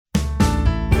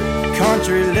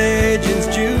Country Legends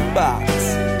Jukebox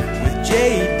with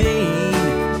J. Dean,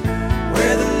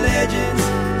 where the legends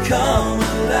come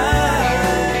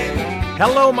alive.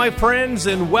 Hello, my friends,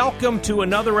 and welcome to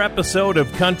another episode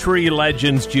of Country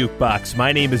Legends Jukebox.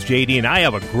 My name is J. Dean. I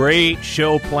have a great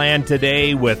show planned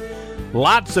today with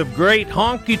lots of great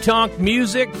honky-tonk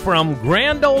music from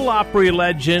Grand Ole Opry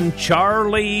legend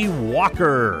Charlie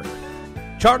Walker.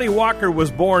 Charlie Walker was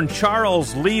born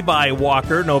Charles Levi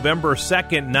Walker, November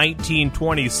 2nd,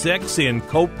 1926, in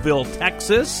Copeville,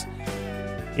 Texas.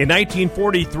 In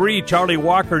 1943, Charlie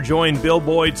Walker joined Bill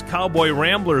Boyd's Cowboy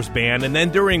Ramblers band, and then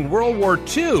during World War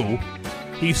II,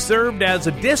 he served as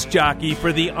a disc jockey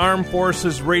for the Armed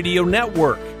Forces Radio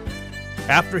Network.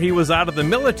 After he was out of the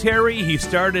military, he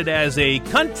started as a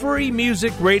country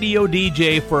music radio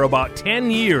DJ for about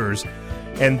 10 years,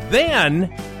 and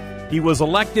then he was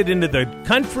elected into the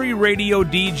Country Radio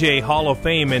DJ Hall of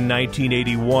Fame in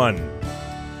 1981.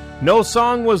 No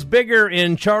song was bigger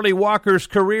in Charlie Walker's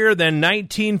career than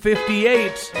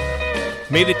 1958.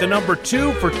 Made it to number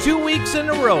 2 for 2 weeks in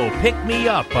a row. Pick Me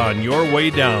Up on Your Way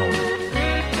Down.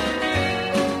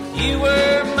 You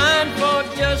were mine for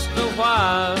just a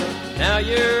while. Now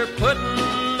you're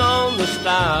putting on the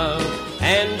style,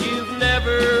 and you've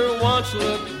never once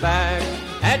looked back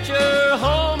at your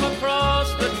home across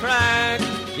the track.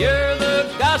 You're the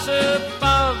gossip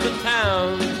of the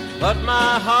town, but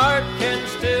my heart can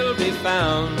still be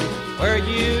found where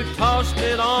you tossed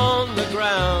it on the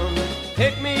ground.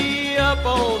 Pick me up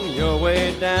on your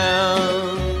way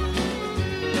down.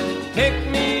 Pick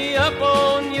me up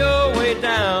on your way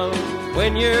down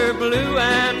when you're blue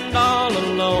and all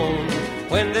alone,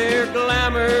 when their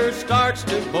glamour starts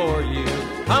to bore you.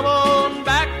 Come on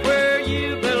back where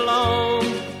you belong.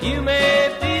 You may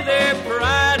be their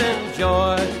pride and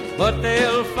joy, but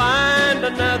they'll find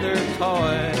another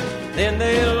toy. Then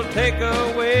they'll take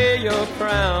away your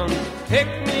crown. Pick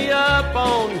me up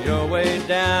on your way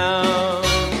down.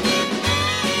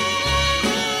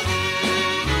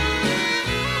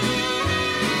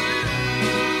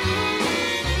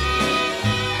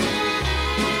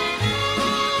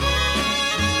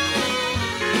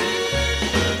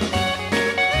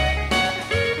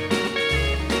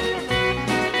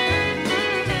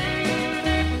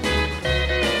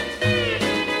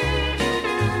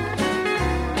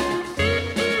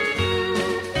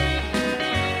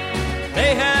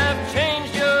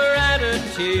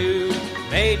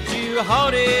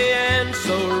 Haughty and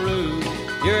so rude,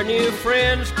 your new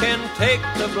friends can take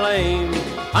the blame.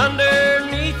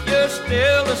 Underneath you're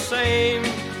still the same.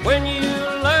 When you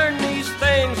learn these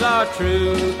things are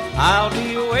true, I'll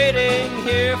be waiting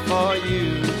here for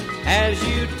you as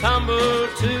you tumble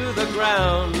to the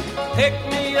ground. Pick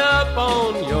me up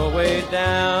on your way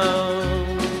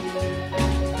down.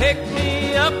 Pick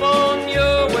me up on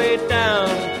your way down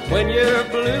when you're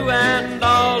blue and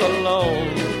all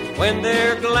alone, when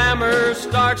their glamour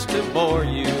starts to bore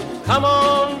you. Come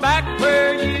on back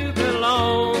where you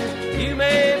belong. You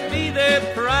may be their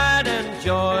pride and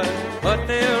joy, but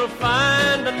they'll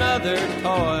find another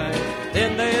toy.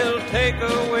 Then they'll take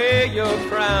away your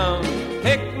crown.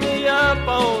 Pick me up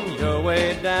on your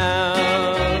way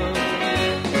down.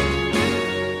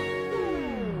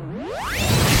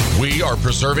 We are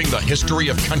preserving the history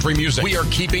of country music. We are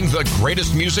keeping the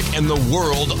greatest music in the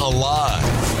world alive.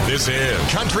 This is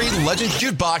Country Legends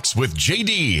Jukebox with J.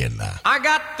 Dean. I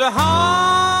got the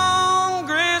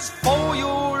hungers for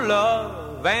your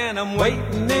love, and I'm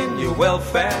waiting in your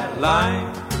welfare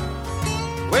line.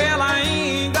 Well, I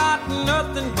ain't got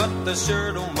nothing but the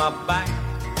shirt on my back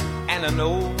and an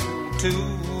old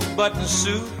two-button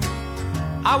suit.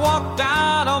 I walked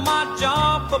out on my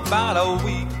job about a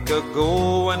week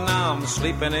ago, and I'm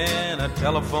sleeping in a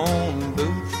telephone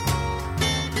booth.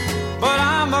 But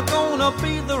I'm gonna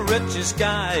be the richest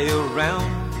guy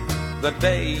around the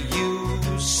day you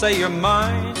say you're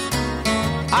mine.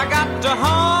 I got the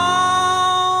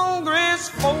hungers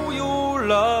for your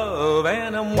love,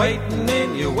 and I'm waiting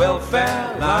in your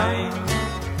welfare line.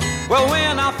 Well,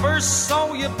 when I first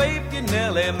saw you, babe, you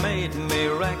nearly made me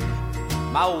wreck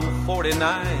my old 49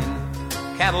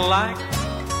 Cadillac.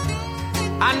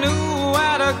 I knew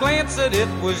at a glance that it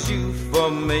was you for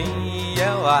me.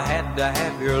 Yeah, I had to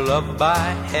have your love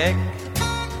by heck.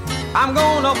 I'm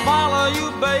gonna follow you,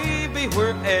 baby,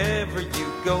 wherever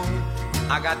you go.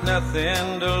 I got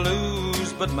nothing to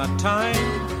lose but my time.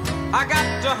 I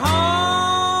got the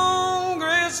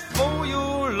hungers for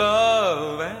your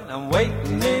love, and I'm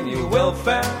waiting in your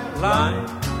welfare line.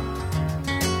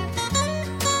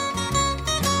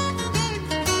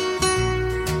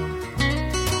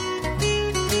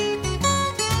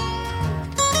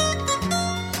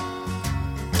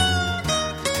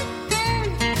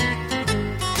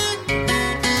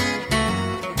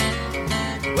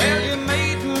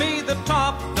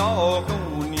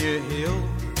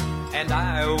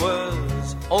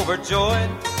 overjoyed.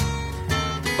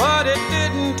 But it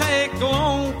didn't take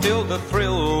long till the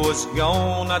thrill was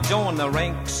gone. I joined the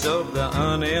ranks of the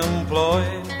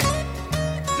unemployed.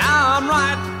 Now I'm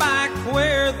right back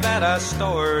where that I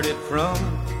started from,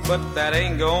 but that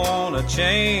ain't gonna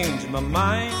change my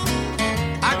mind.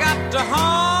 I got the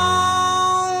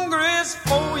hungers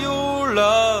for your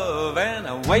love, and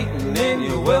I'm waiting in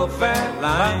your welfare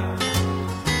line.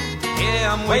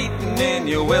 Yeah, I'm waiting in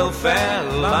your welfare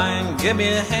line. Give me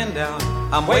a handout.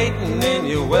 I'm waiting in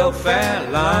your welfare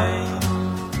line.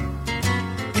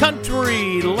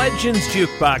 Country Legends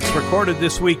Jukebox, recorded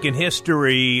this week in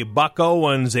history. Buck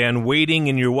Owens and Waiting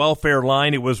in Your Welfare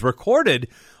Line. It was recorded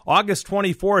August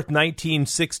 24th,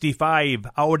 1965,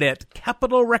 out at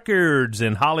Capitol Records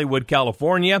in Hollywood,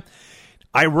 California.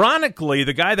 Ironically,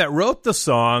 the guy that wrote the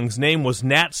song's name was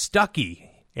Nat Stuckey,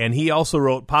 and he also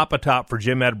wrote Papa Top for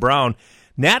Jim Ed Brown.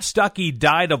 Nat Stuckey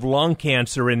died of lung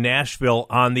cancer in Nashville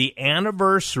on the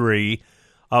anniversary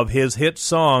of his hit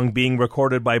song being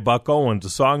recorded by Buck Owens. The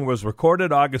song was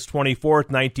recorded August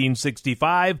 24th,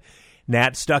 1965.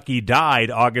 Nat Stuckey died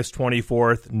August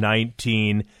 24th,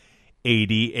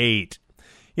 1988.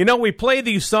 You know, we play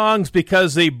these songs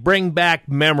because they bring back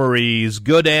memories,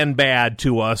 good and bad,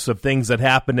 to us of things that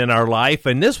happened in our life,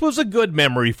 and this was a good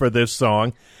memory for this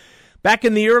song. Back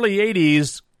in the early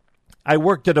 80s, I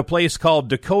worked at a place called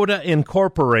Dakota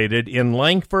Incorporated in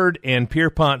Langford and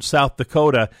Pierpont, South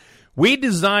Dakota. We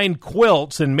designed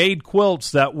quilts and made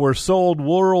quilts that were sold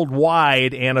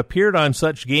worldwide and appeared on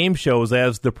such game shows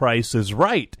as The Price is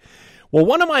Right. Well,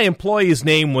 one of my employees'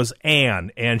 name was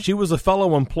Ann, and she was a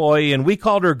fellow employee, and we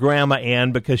called her Grandma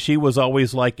Ann because she was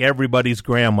always like everybody's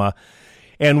grandma.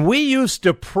 And we used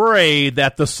to pray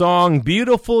that the song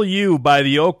Beautiful You by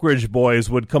the Oak Ridge Boys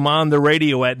would come on the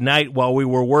radio at night while we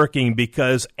were working,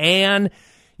 because Ann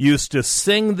used to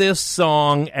sing this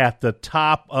song at the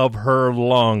top of her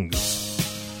lungs.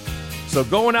 So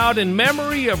going out in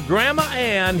memory of Grandma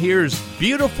Ann, here's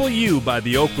Beautiful You by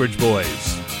the Oak Ridge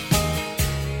Boys.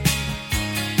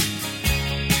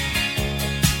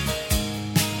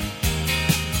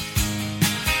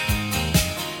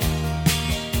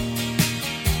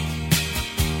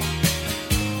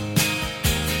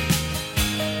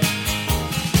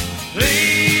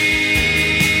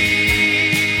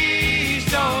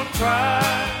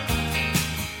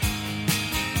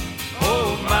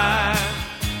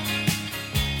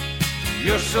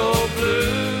 So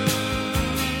blue,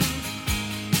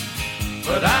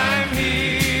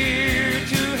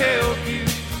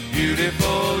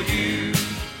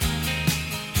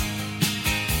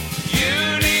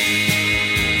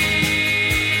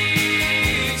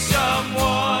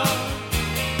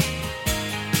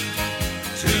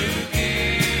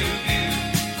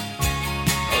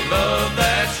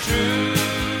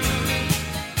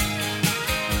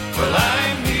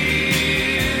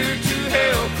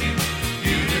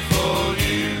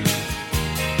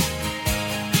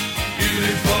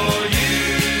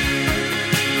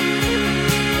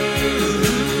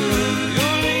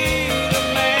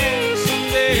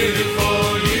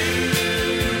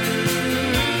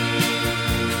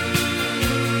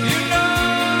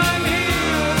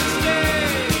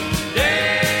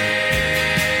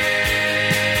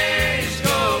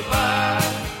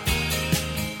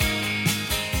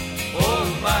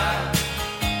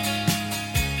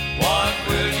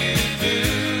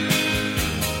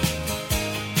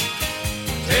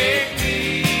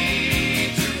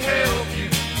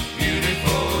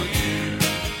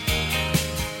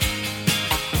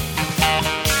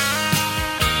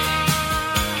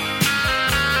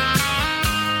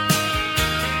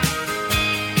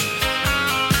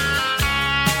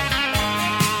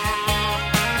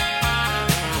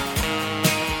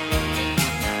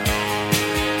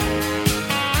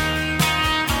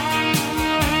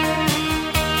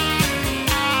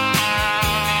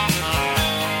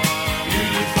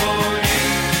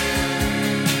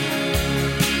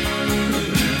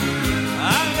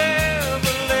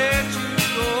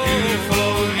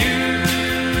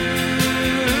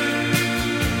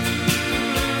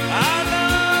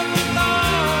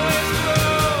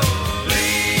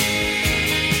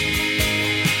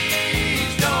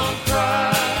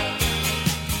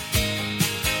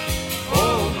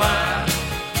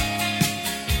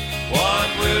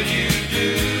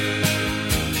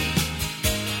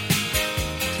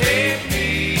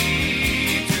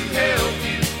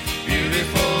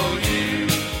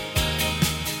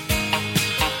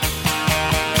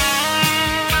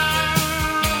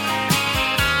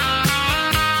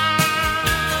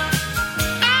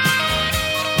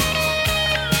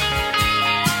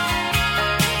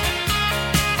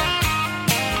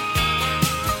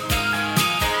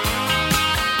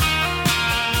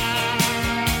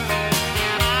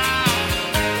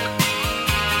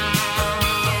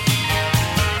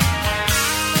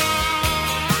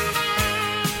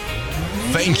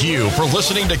 Thank you for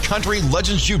listening to Country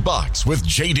Legends Jukebox with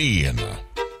JD.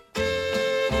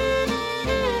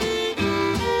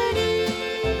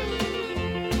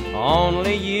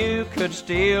 Only you could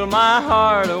steal my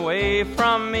heart away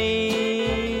from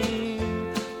me.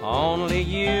 Only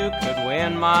you could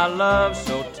win my love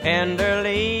so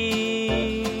tenderly.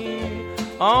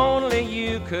 Only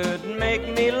you could make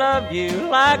me love you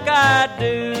like I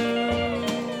do.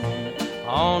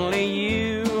 Only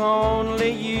you,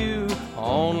 only you,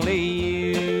 only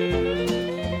you.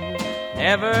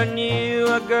 Never knew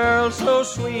a girl so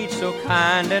sweet, so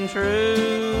kind and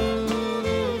true.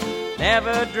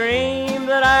 Never dreamed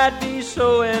that I'd be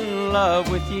so in love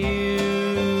with you.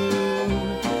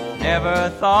 Never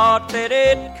thought that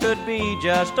it could be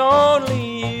just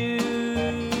only you.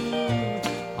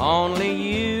 Only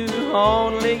you,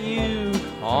 only you,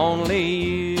 only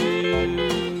you.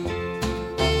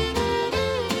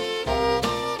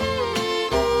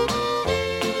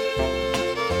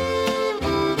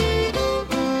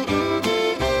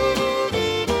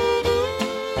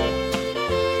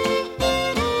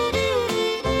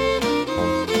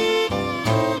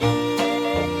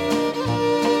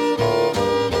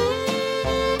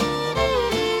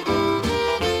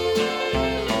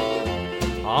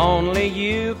 Only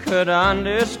you could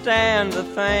understand the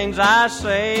things I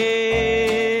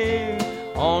say.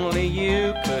 Only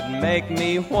you could make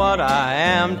me what I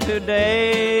am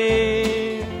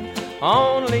today.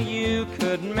 Only you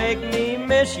could make me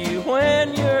miss you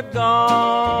when you're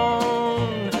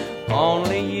gone.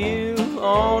 Only you,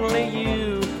 only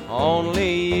you,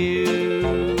 only you.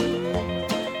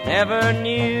 Never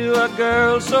knew a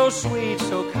girl so sweet,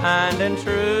 so kind and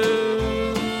true.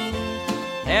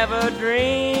 Never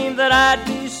dreamed that I'd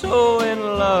be so in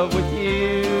love with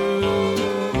you.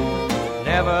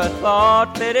 Never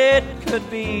thought that it could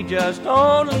be just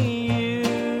only you.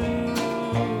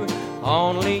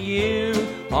 Only you,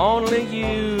 only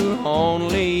you,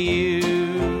 only you.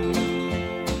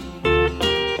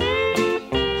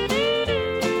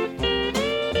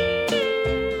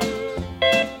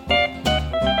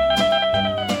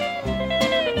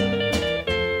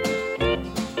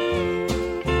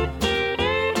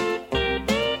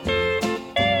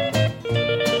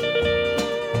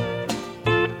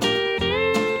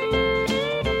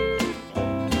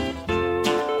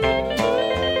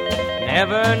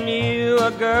 Never knew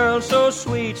a girl so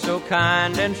sweet, so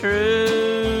kind and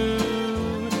true.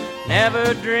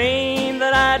 Never dreamed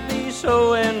that I'd be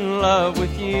so in love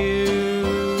with you.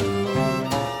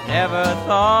 Never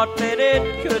thought that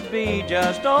it could be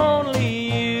just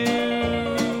only you.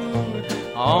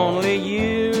 Only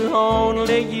you,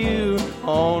 only you,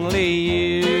 only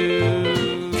you.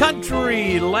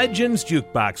 Country Legends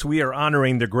Jukebox. We are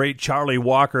honoring the great Charlie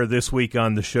Walker this week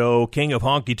on the show. King of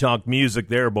honky-tonk music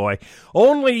there, boy.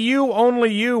 Only You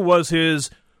was his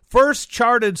first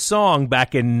charted song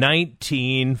back in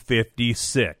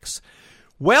 1956.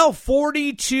 Well,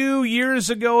 42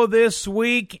 years ago this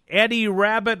week, Eddie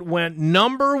Rabbitt went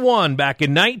number one back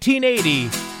in 1980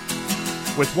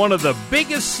 with one of the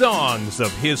biggest songs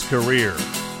of his career.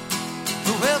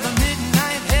 Well, the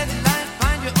midnight headlight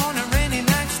find you on a rainy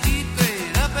night, steep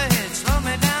grade up ahead, slow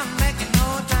me down, making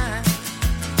no time.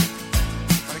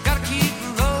 But I gotta keep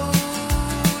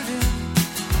rolling.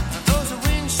 Those are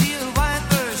windshield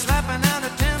wipers slapping out a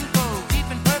tempo,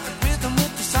 keeping perfect rhythm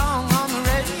with the song on the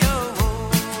radio.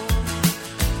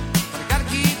 But I gotta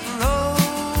keep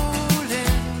rolling.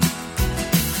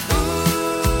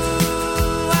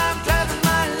 Ooh, I'm driving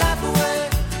my life away,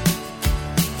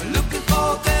 looking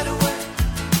for a better way.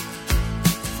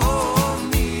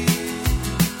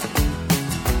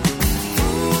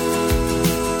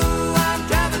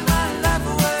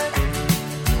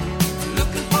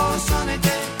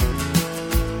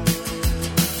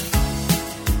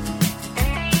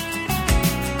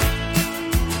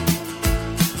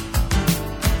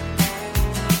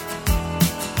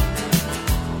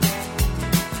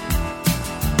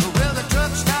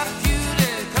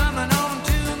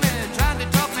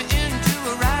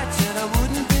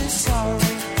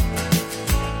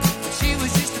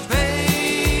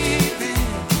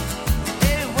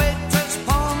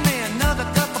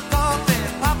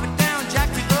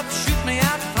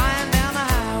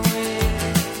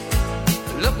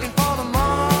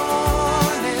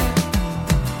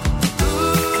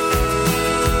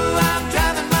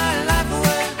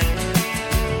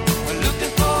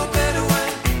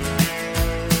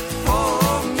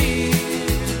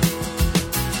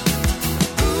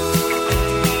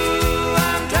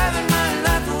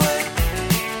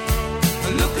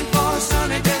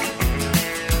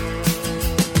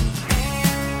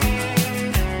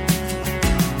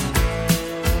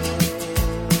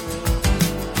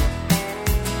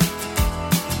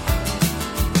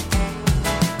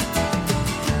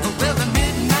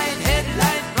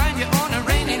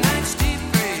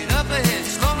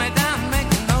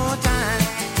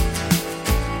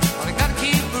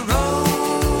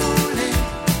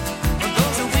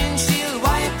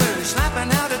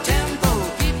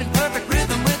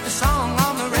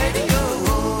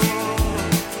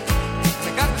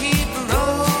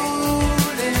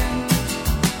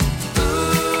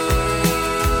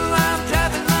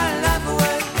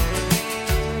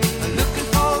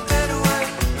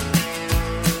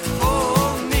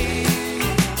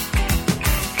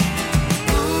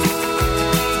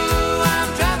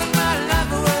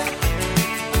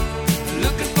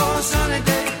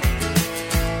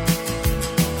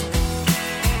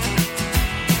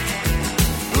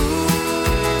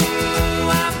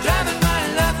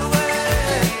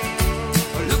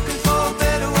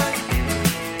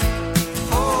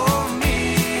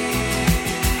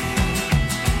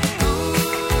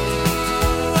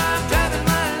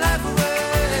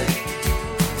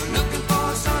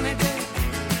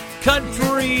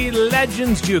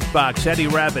 Legends Jukebox, Eddie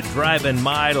Rabbitt driving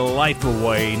my life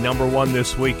away, number one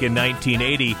this week in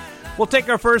 1980. We'll take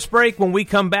our first break. When we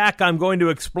come back, I'm going to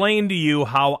explain to you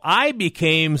how I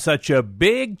became such a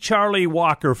big Charlie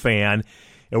Walker fan,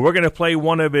 and we're going to play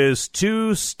one of his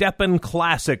two-steppin'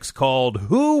 classics called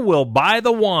Who Will Buy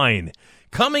the Wine?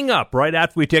 Coming up right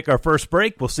after we take our first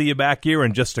break. We'll see you back here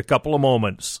in just a couple of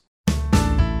moments.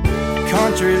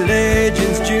 Country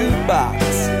Legends Jukebox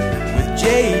with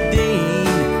J.D.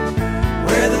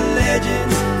 where the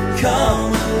legends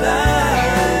come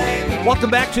alive. Welcome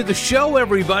back to the show,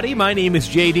 everybody. My name is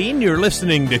J.D. You're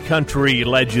listening to Country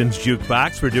Legends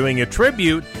Jukebox. We're doing a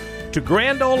tribute to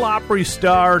Grand Ole Opry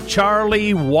star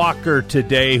Charlie Walker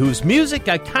today, whose music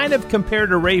I kind of compare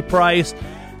to Ray Price.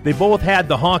 They both had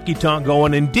the honky-tonk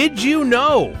going, and did you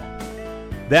know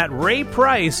that Ray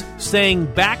Price sang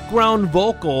background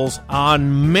vocals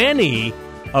on many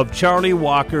of Charlie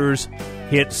Walker's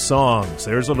hit songs?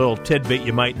 There's a little tidbit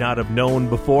you might not have known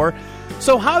before.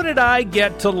 So how did I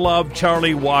get to love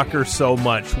Charlie Walker so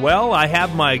much? Well, I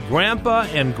have my grandpa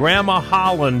and grandma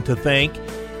Holland to thank.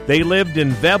 They lived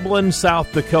in Veblen,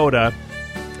 South Dakota,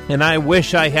 and I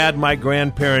wish I had my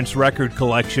grandparents' record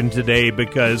collection today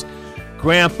because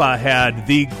Grandpa had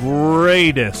the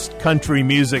greatest country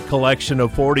music collection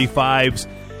of 45s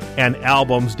and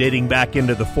albums dating back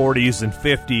into the 40s and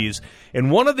 50s.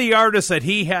 And one of the artists that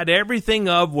he had everything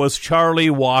of was Charlie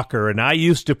Walker. And I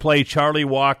used to play Charlie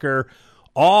Walker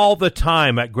all the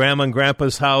time at Grandma and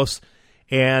Grandpa's house.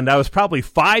 And I was probably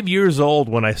 5 years old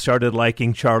when I started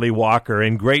liking Charlie Walker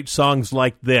and great songs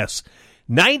like this.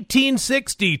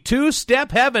 1960,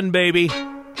 Two-Step Heaven, baby.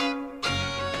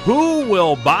 Who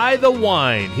will buy the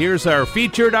wine? Here's our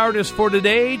featured artist for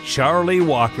today, Charlie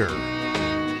Walker.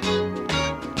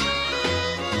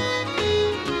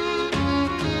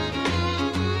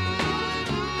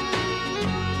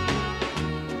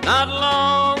 Not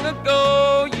long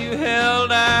ago you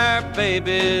held our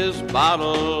baby's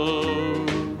bottle,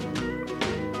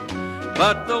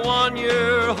 but the one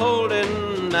you're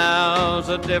holding now's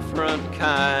a different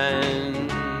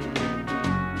kind.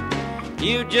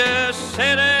 You just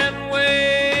sit and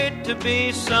wait to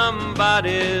be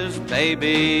somebody's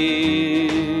baby,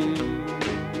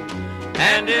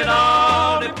 and it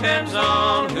all depends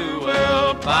on who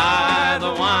will buy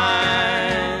the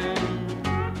wine.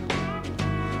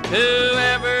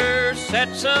 Whoever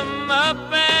sets them up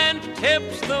and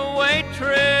tips the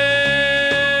waitress,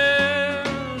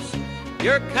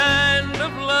 your kind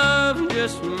of love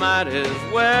just might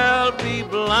as well be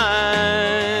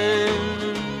blind.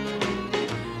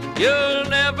 You'll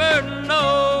never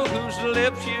know whose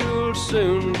lips you'll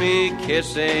soon be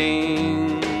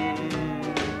kissing,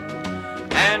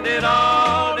 and it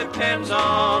all depends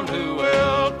on who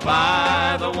will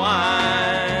buy the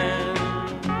wine.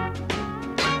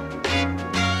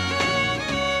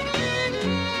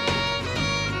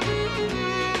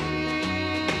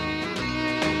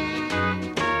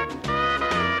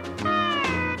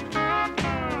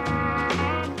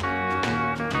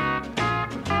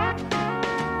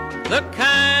 The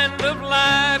kind of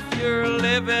life you're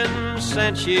living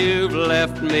since you've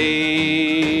left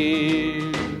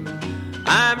me,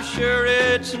 I'm sure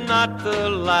it's not the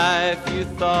life you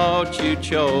thought you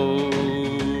chose.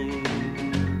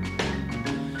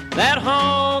 That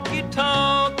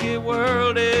honky-tonky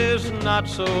world is not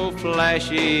so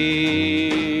flashy.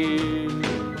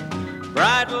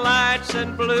 Bright lights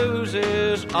and blues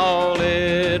is all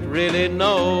it really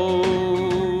knows.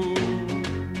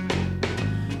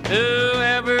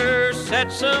 Whoever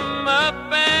sets them up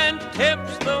and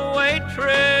tips the waitress,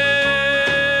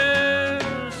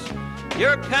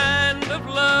 your kind of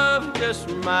love just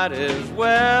might as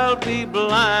well be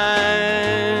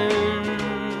blind.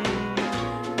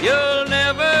 You'll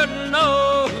never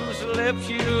know whose lips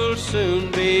you'll soon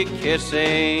be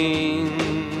kissing,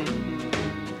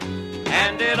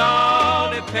 and it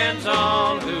all depends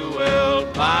on who will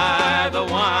buy the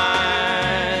wine.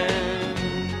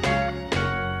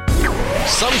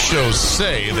 Some shows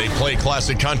say they play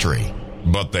classic country,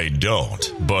 but they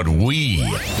don't. But we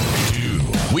do.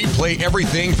 We play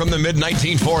everything from the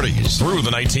mid-1940s through the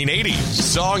 1980s.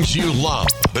 Songs you love,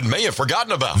 but may have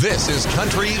forgotten about. This is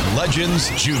Country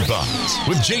Legends Jukebox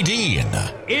with J.D.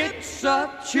 It's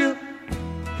such a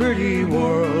pretty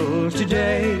world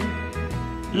today.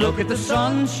 Look at the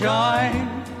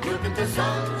sunshine. Look at the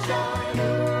sunshine.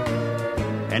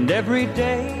 And every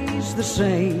day's the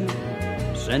same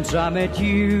since I met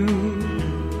you.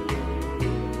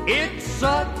 It's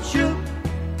such a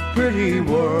pretty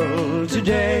world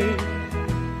today,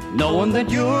 knowing that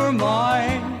you're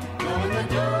mine,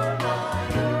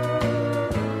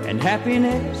 and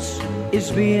happiness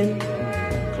is being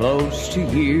close to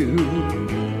you.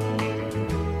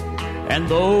 And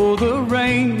though the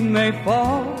rain may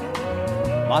fall,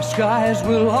 my skies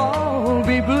will all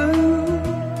be blue.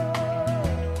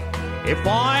 If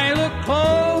I look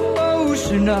close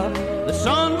enough, the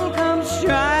sun will come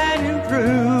shining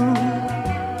through.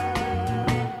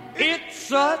 It's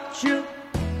such a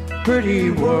pretty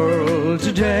world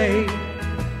today.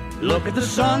 Look at the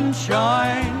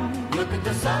sunshine. Look at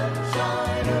the sunshine.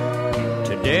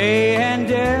 Today and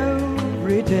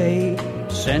every day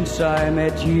since I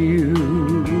met you.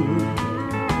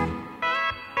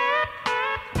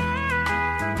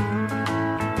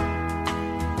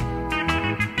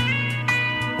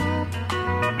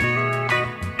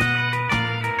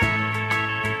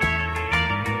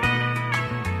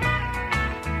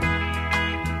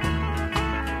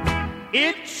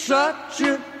 It's such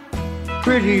a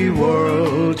pretty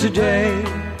world today.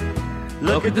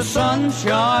 Look at the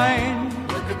sunshine.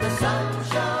 Look at the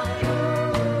sunshine.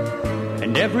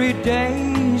 And every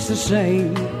day's the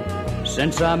same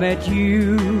since I met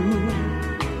you.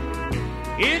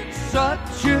 It's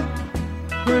such a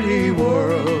pretty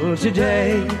world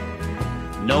today,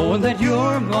 knowing that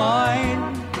you're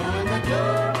mine. Knowing that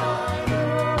you're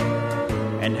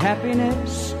mine. And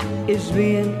happiness is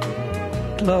being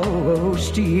close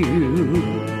to you.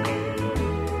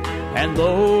 And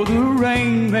though the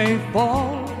rain may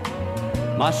fall,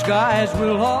 my skies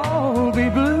will all be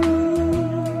blue.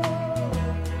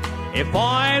 If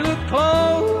I look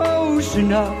close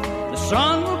enough, the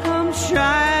sun will come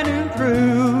shining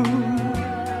through.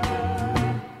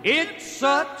 It's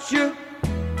such a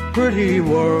pretty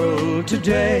world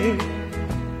today.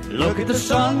 Look at the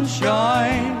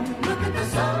sunshine. Look at the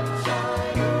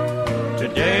sunshine.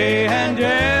 Today and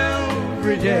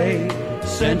every day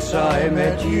since I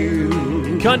met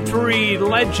you. Country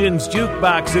Legends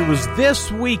Jukebox. It was this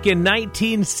week in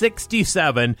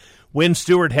 1967 when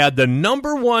Stewart had the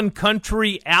 #1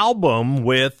 country album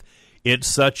with It's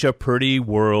Such a Pretty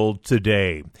World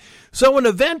Today. So an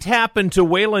event happened to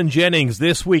Waylon Jennings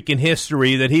this week in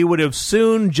history that he would have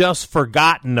soon just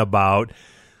forgotten about,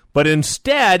 but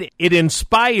instead it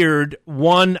inspired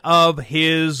one of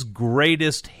his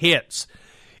greatest hits.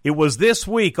 It was this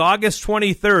week, August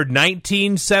 23rd,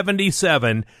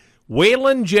 1977,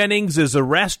 Waylon Jennings is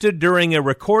arrested during a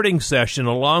recording session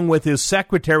along with his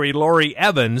secretary, Laurie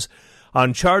Evans,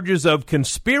 on charges of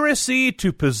conspiracy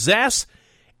to possess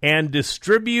and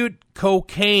distribute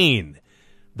cocaine.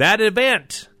 That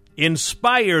event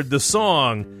inspired the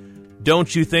song,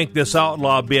 Don't You Think This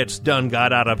Outlaw Bitch Done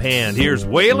Got Out of Hand. Here's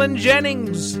Waylon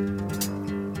Jennings.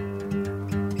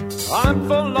 I'm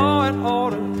for law and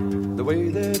order, the way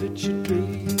that it should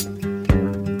be.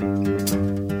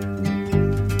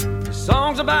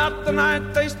 Songs about the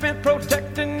night they spent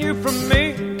protecting you from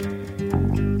me.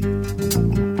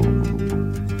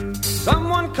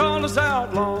 Someone called us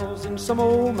outlaws in some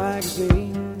old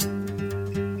magazine.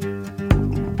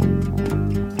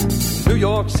 New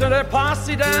York City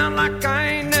posse down like I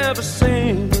ain't never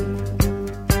seen.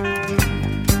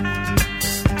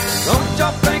 Don't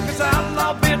y'all think this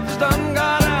outlaw bitch done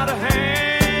got out of hand?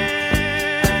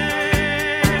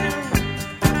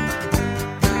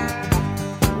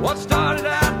 What started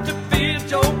out to be a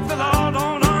joke that all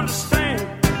don't understand?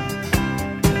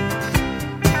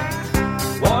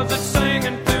 Was it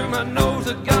singing through my nose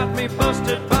that got me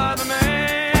busted by the man?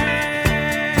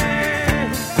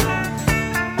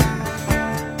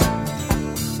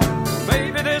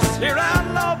 Maybe this here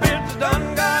outlaw bitch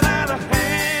done got out of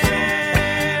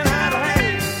hand, out of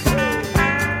hand.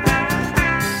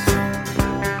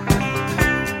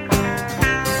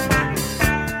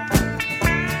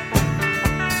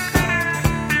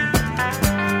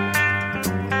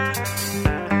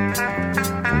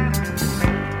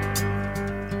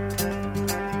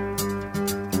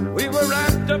 We were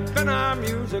wrapped up in our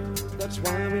music, that's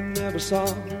why we never saw.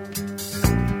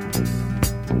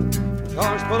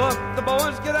 Cars pull up, the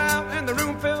boys get out, and the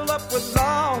room filled up with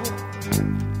law.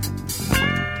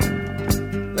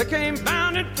 They came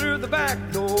bounding through the back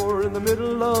door in the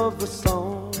middle of the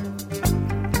song.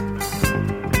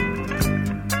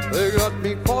 They got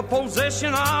me for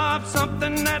possession of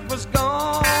something that was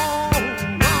gone.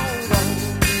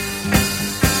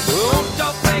 Don't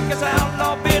y'all think this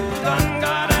outlaw bitch done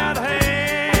got out of hand?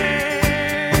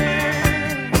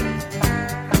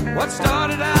 What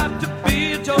started out to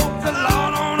be a joke the law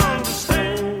don't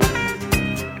understand?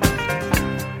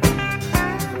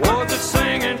 Was it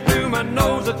singing through my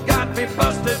nose that got me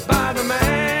busted by the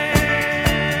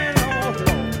man?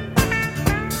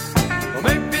 Or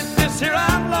maybe this here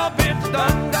outlaw bitch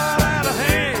done got out of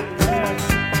hand.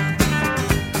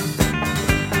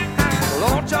 Well,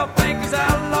 don't y'all think this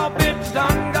outlaw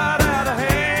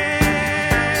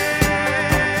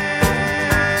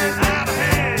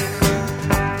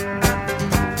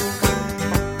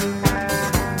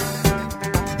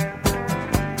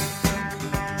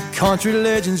Country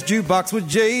Legends Jukebox with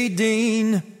J.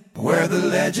 Dean, where the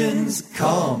legends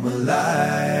come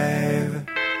alive.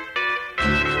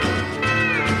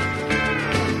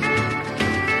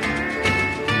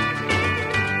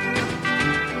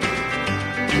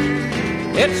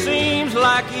 It seems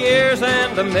like years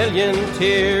and a million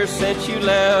tears since you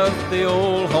left the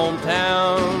old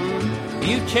hometown.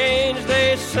 You changed,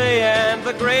 they say, and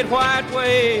the great white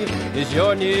way is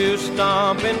your new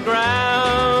stomping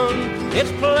ground.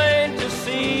 It's plain to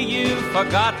see you've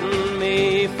forgotten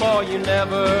me, for you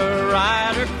never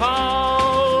write or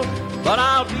call. But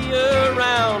I'll be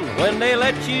around when they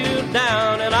let you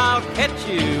down, and I'll catch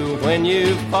you when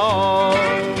you fall.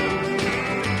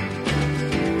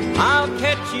 I'll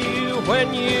catch you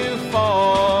when you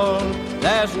fall.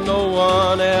 There's no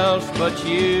one else but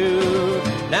you.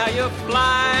 Now you're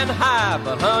flying high,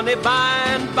 but honey, by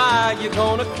and by you're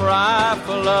gonna cry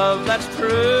for love that's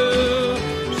true.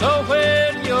 So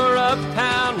when your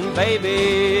uptown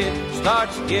baby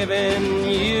starts giving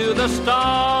you the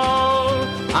stall,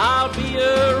 I'll be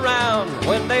around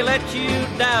when they let you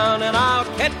down, and I'll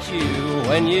catch you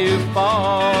when you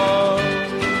fall.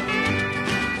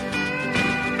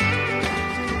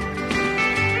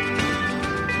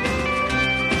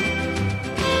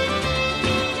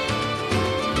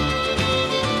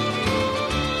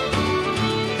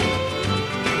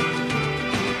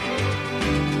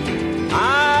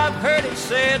 I've heard it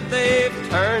said they've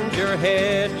turned your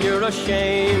head, you're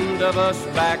ashamed of us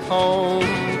back home.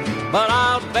 But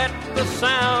I'll bet the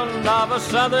sound of a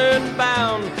southern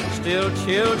bound still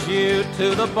chills you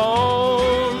to the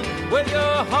bone. With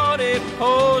your haughty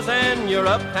pose and your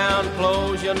uptown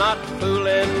clothes, you're not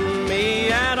fooling me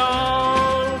at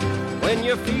all. When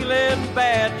you're feeling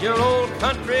bad, your old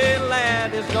country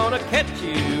lad is gonna catch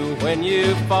you when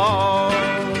you fall.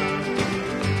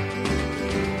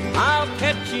 I'll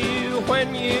catch you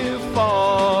when you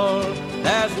fall.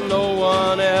 There's no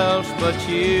one else but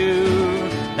you.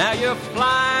 Now you're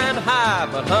flying high,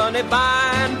 but honey,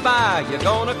 by and by you're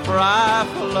gonna cry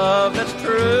for love that's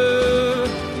true.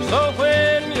 So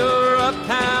when your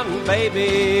uptown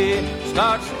baby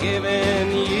starts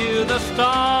giving you the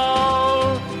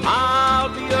stall, I'll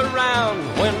be around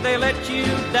when they let you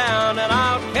down, and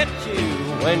I'll catch you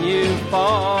when you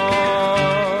fall.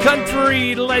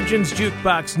 Country Legends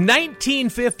Jukebox,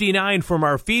 1959, from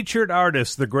our featured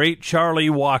artist, the great Charlie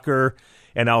Walker,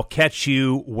 and I'll catch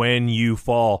you when you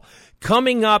fall.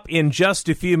 Coming up in just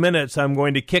a few minutes, I'm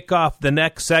going to kick off the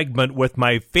next segment with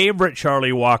my favorite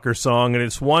Charlie Walker song, and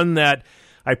it's one that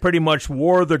I pretty much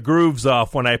wore the grooves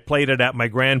off when I played it at my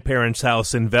grandparents'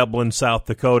 house in Veblen, South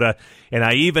Dakota, and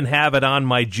I even have it on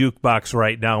my jukebox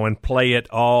right now and play it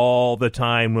all the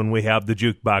time when we have the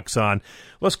jukebox on.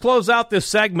 Let's close out this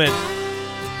segment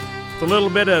with a little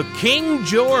bit of King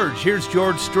George. Here's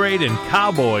George Strait and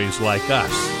Cowboys Like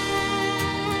Us.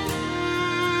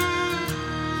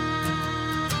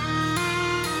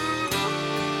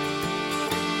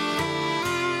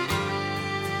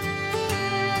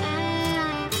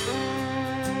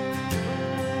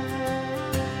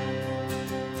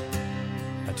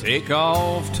 Take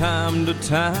off time to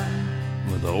time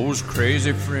with those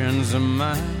crazy friends of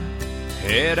mine.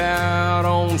 Head out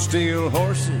on steel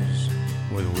horses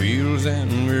with wheels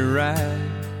and we ride.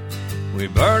 We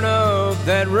burn up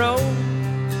that road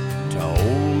to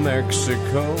old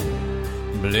Mexico,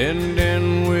 blend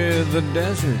in with the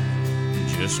desert,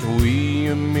 just we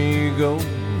amigos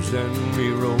and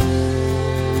we roll.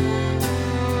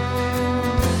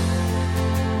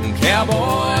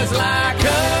 Cowboys like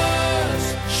us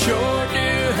sure do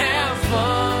have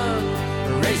fun,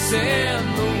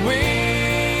 racing the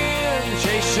wind,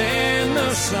 chasing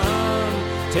the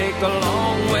sun. Take a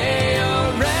long way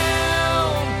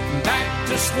around, back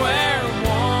to square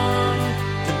one.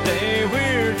 Today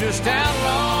we're just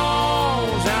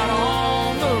outlaws out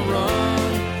on the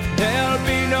run. There'll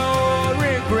be no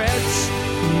regrets,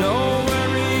 no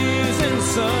worries and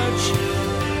such.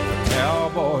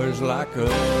 Cowboys like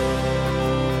us.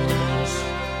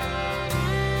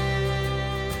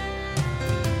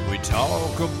 We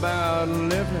talk about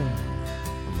living,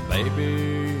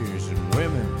 babies and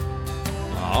women,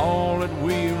 all that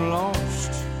we've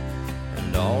lost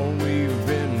and all we've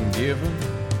been given.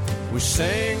 We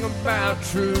sing about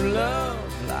true love,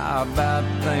 lie about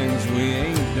things we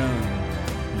ain't done.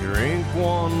 Drink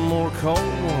one more cold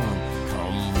one,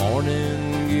 come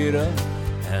morning, get up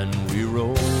and we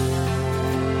roll.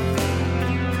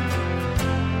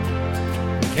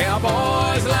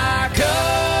 Cowboys like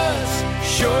us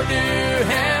sure do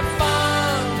have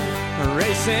fun,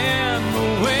 racing the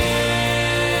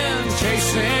wind,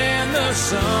 chasing the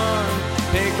sun.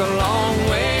 Take a long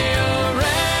way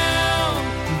around,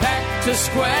 to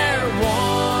square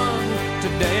one.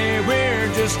 Today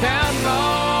we're just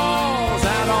outlaws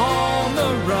out on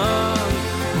the run.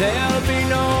 There'll be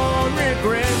no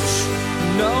regrets,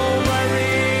 no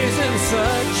worries and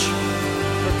such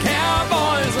for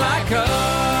cowboys like us.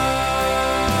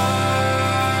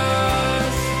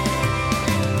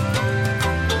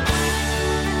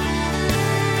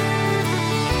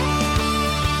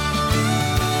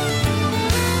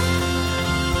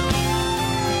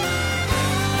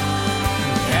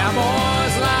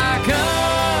 Cowboys like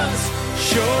us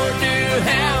sure do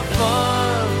have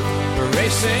fun,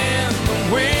 racing the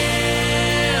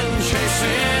wind,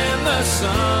 chasing the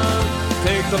sun.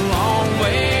 Take the long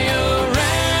way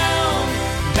around,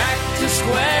 back to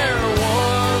square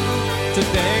one.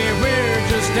 Today we're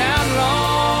just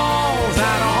outlaws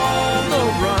out on the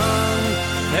run.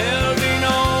 There'll be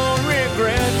no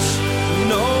regrets,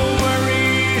 no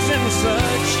worries and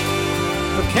such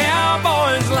for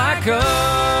cowboys like us.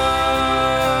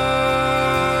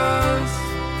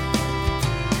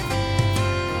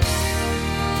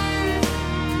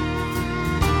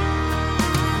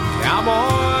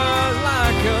 Cowboys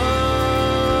like us.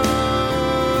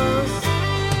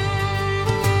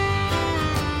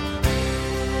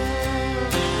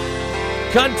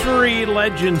 Country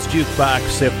Legends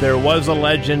Jukebox. If there was a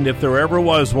legend, if there ever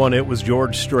was one, it was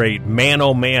George Strait. Man,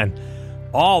 oh man.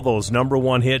 All those number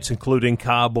one hits, including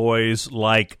Cowboys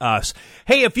Like Us.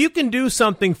 Hey, if you can do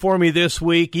something for me this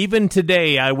week, even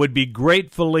today, I would be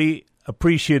gratefully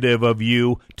appreciative of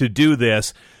you to do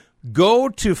this. Go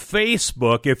to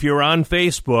Facebook, if you're on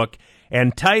Facebook,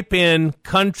 and type in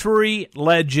Country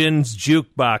Legends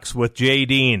Jukebox with Jay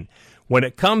Dean. When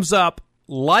it comes up,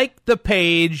 like the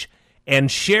page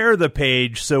and share the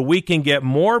page so we can get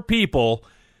more people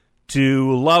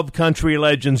to love Country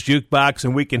Legends Jukebox,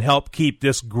 and we can help keep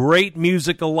this great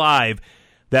music alive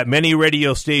that many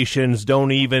radio stations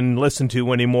don't even listen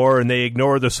to anymore, and they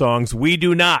ignore the songs. We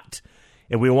do not.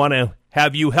 And we want to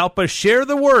have you help us share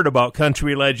the word about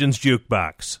Country Legends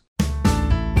Jukebox.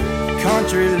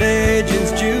 Country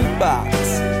Legends Jukebox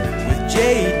with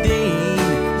Jay Dean,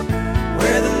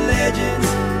 where the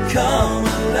legends come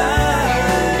alive.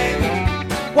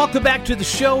 Welcome back to the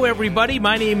show, everybody.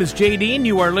 My name is Jay Dean.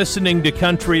 You are listening to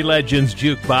Country Legends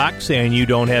Jukebox, and you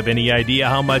don't have any idea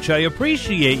how much I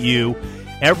appreciate you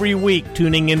every week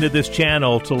tuning into this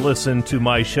channel to listen to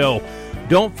my show.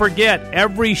 Don't forget,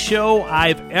 every show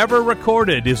I've ever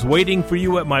recorded is waiting for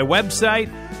you at my website,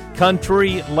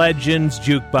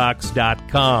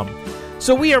 countrylegendsjukebox.com.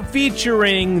 So we are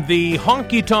featuring the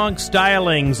honky-tonk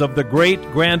stylings of the great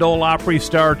Grand Ole Opry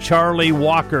star Charlie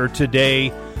Walker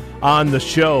today on the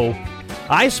show.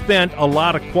 I spent a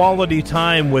lot of quality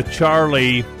time with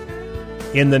Charlie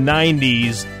in the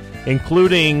 90s,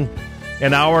 including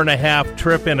an hour-and-a-half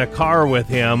trip in a car with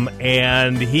him,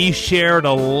 and he shared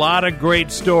a lot of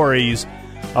great stories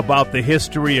about the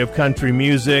history of country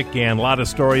music and a lot of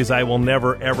stories I will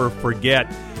never, ever forget.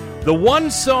 The one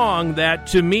song that,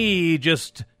 to me,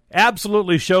 just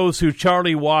absolutely shows who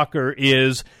Charlie Walker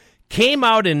is came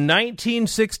out in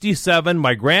 1967.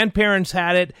 My grandparents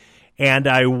had it, and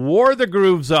I wore the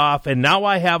grooves off, and now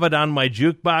I have it on my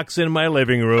jukebox in my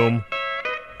living room.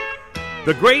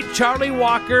 The great Charlie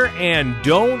Walker and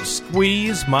Don't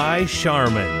Squeeze My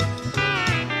Charmin.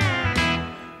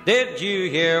 Did you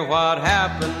hear what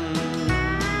happened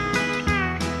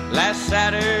last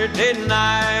Saturday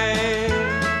night?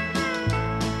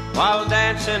 While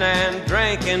dancing and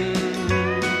drinking,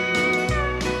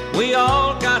 we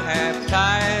all got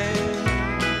half-tied.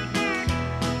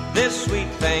 This sweet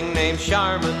thing named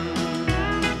Charmin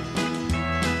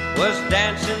was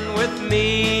dancing with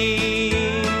me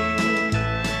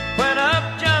when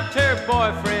up jumped her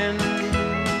boyfriend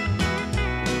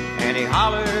and he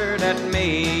hollered at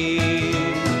me,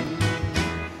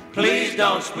 please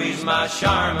don't squeeze my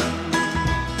Charmin,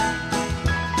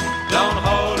 don't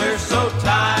hold her so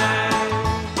tight,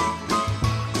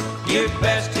 you'd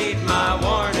best heed my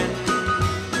warning,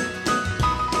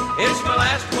 it's my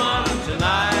last one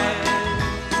tonight.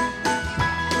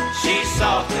 She's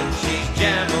soft and she's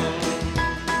gentle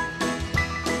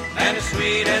and as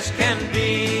sweet as can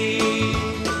be,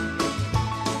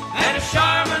 and if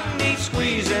Charmin needs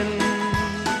squeezing,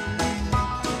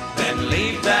 then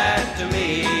leave that to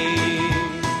me.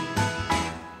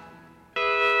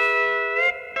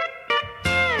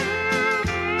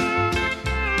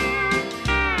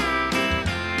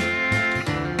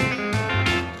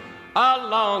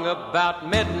 Along about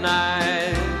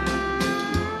midnight,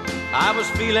 I was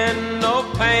feeling no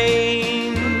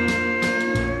pain,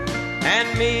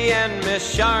 and me and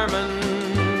Miss Charmin,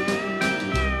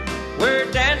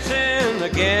 we're dancing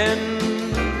again.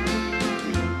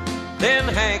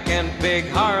 Hank and Big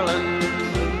Harlan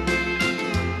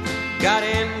got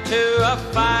into a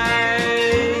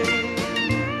fight,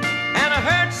 and I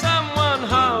heard someone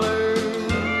holler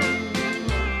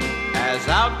as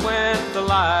out went the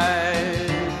light.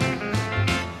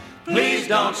 Please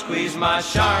don't squeeze my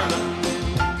Charmin,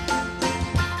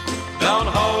 don't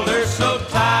hold her so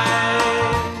tight.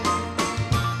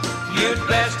 You'd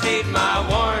best heed my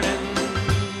warning,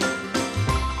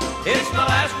 it's my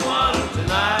last one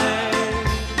tonight.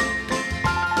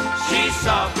 She's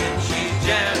soft and she's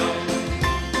gentle,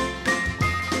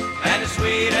 and as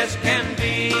sweet as can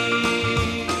be.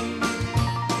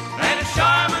 And if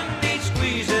Charmin needs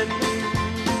squeezing,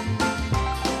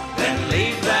 then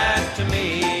leave that to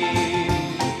me.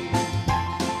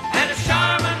 And if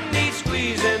Charmin needs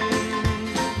squeezing,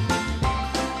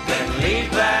 then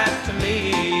leave that to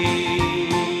me.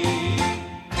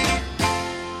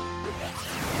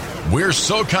 We're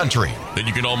so country that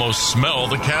you can almost smell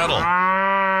the cattle.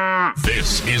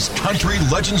 This is Country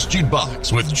Legends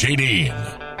Jukebox with J.D.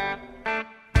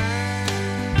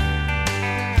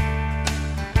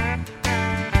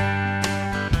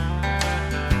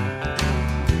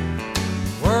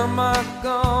 Where am I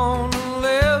gonna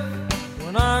live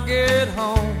when I get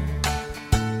home?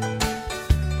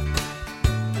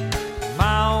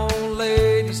 My old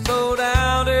lady stowed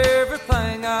out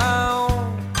everything I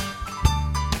own.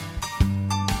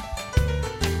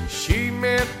 She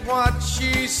meant what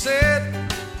she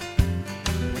said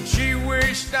when she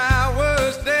wished I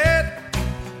was dead.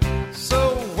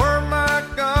 So where am I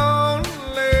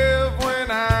gonna live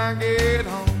when I get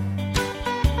home?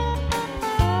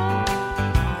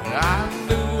 I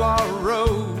knew our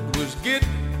road was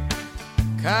getting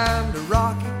kinda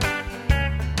rocky.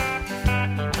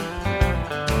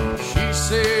 She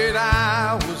said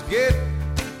I was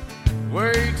getting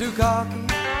way too cocky.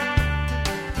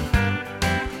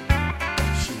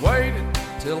 She waited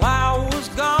till I was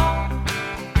gone.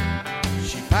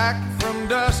 She packed from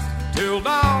dusk till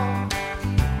dawn.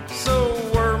 So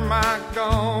where am I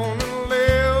gonna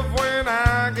live when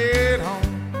I get home?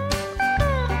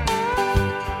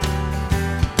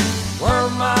 Where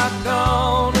am I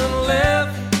gonna live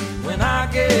when I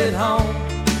get home?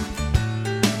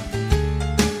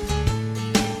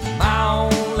 My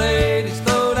old lady's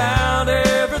throwed out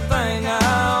everything I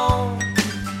own.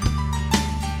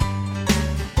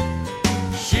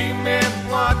 She meant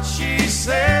what she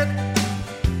said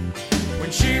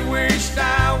when she wished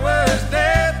I was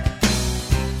dead.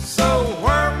 So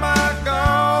where am I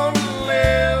gonna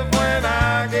live when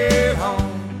I get home?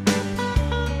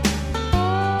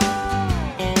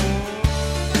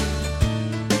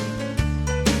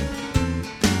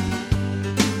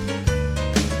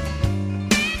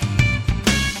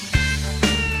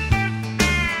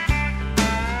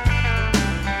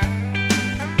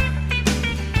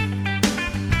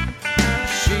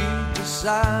 She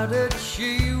decided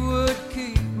she would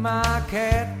keep my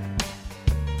cat,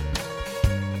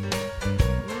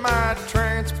 my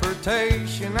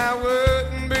transportation. I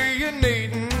wouldn't be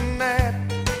needing that.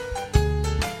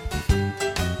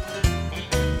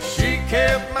 She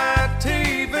kept my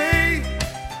TV,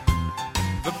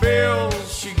 the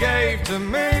bills she gave to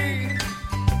me.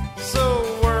 So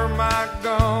where am I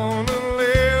gonna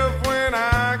live when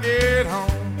I get home?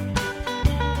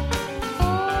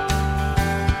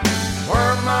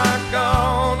 Where am I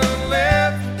gonna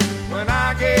live when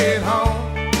I get home?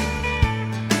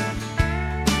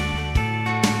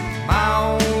 My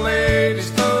old lady's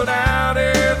throwed out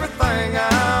everything I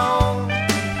own.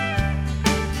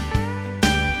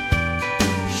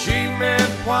 She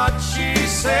meant what she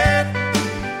said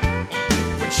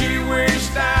when she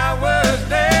wished I was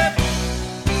dead.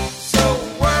 So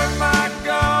where am I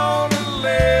gonna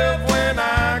live when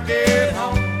I get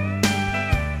home?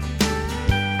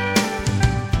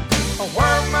 Where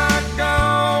am I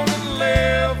gonna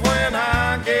live when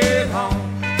I get home?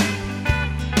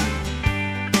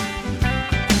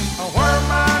 Where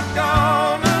am I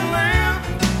gonna live?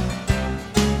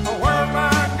 Where am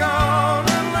I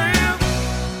gonna live?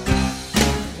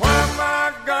 Where am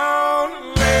I gonna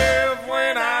live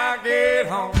when I get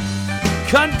home?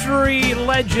 Country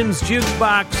Legends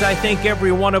Jukebox. I think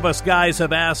every one of us guys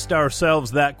have asked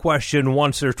ourselves that question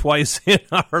once or twice in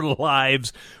our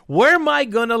lives. Where am I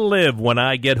going to live when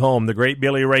I get home? The great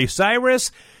Billy Ray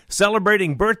Cyrus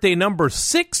celebrating birthday number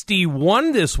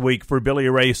 61 this week for Billy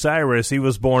Ray Cyrus. He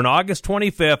was born August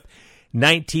 25th,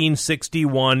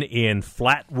 1961 in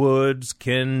Flatwoods,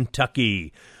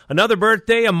 Kentucky. Another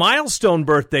birthday, a milestone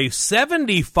birthday,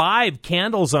 75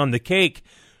 candles on the cake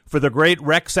for the great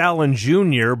Rex Allen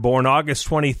Jr., born August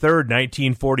 23rd,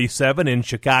 1947 in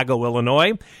Chicago,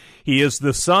 Illinois. He is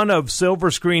the son of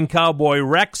Silver Screen Cowboy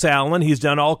Rex Allen. He's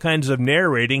done all kinds of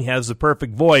narrating, has the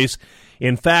perfect voice.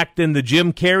 In fact, in the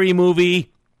Jim Carrey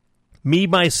movie, Me,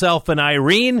 Myself, and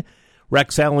Irene,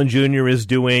 Rex Allen Jr. is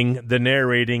doing the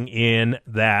narrating in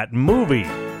that movie.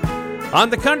 On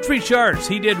the country charts,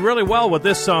 he did really well with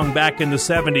this song back in the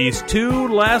 70s, Two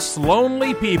Less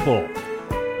Lonely People.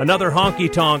 Another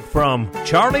honky-tonk from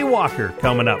Charlie Walker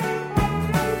coming up.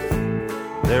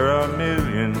 There are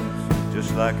millions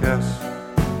just like us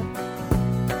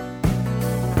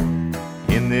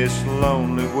in this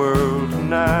lonely world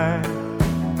tonight.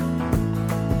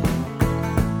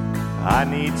 I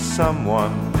need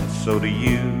someone, and so do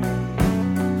you.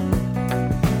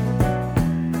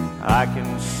 I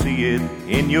can see it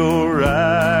in your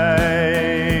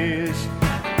eyes,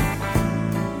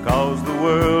 'cause the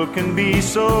world can be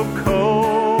so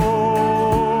cold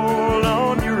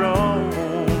on your own,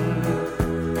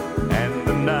 and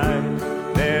the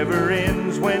night never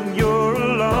ends when you're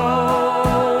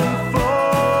alone.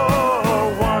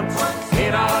 For once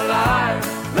in our lives,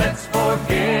 let's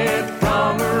forget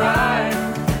from the right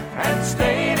and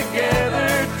stay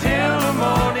together till the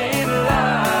morning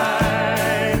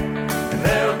light. And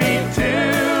there'll be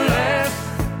two less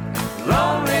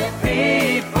lonely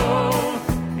people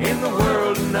in the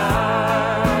world tonight.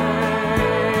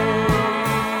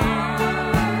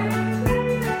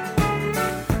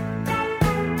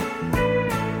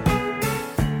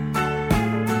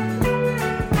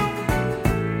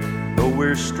 Though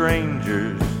we're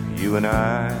strangers, you and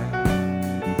I,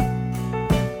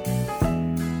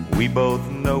 we both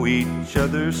know each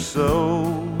other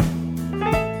so.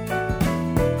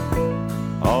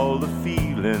 All the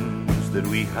feelings that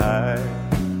we hide,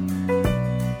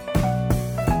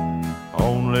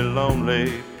 only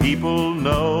lonely people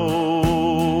know.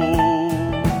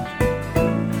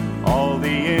 All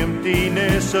the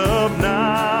emptiness of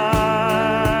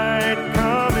night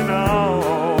coming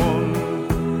on,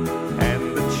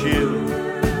 and the chill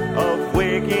of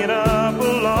waking up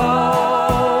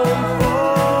alone.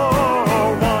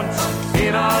 For once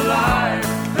in our life,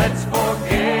 let's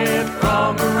forget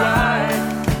from the right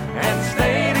and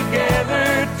stay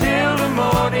together till the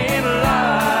morning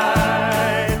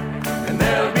light. And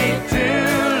there'll be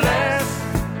two less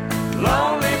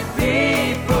lonely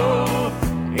people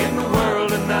in the world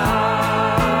tonight.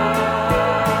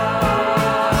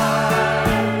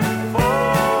 For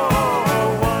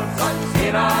once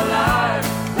in our life,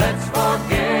 let's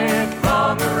forget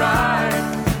from the right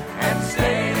and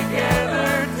stay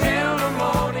together till the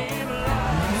morning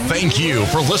light. Thank you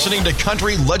for listening to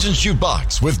Country Legends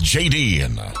Jukebox with JD.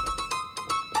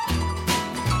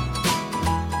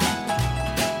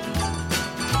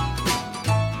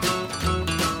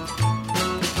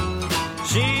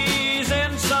 She's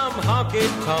in some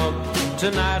honky-tonk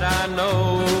tonight, I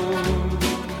know,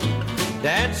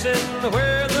 dancing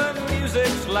where the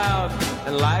music's loud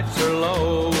and lights are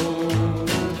low.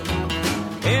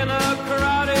 In a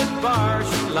crowded bar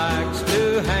she likes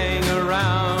to hang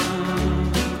around,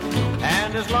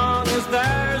 and as long as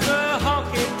there's a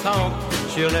honky-tonk,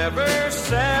 she'll never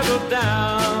settle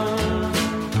down.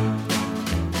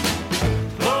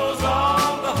 Close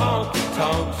all the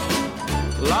honky-tonks,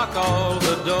 lock all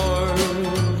the doors.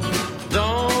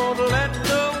 Don't let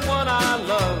the one I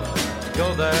love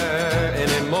go there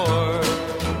anymore.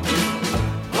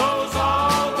 Close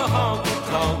all the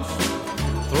honky-tonks,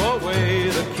 throw away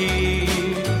the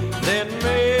key. Then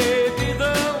maybe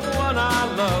the one I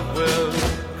love will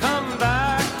come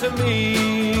back to me.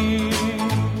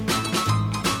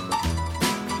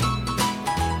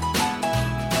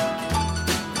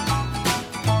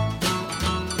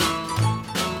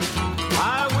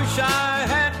 I wish I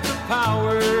had the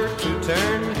power to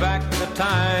turn back the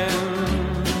time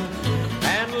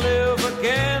and live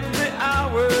again the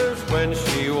hours when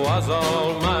she was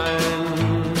all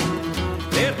mine.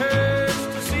 It hurts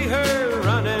to see her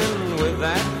running with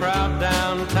that crowd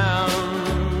downtown,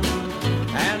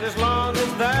 and as long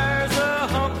as there's a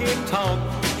honky-tonk,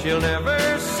 she'll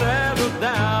never settle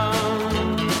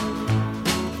down.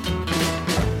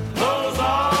 Close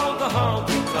all the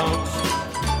honky-tonks,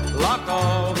 lock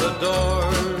all the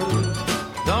doors.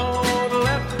 Don't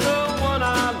let the one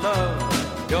I love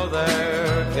go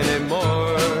there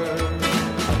anymore.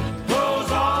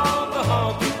 Close all the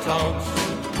honky-tonks,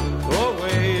 throw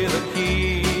away the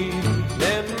key.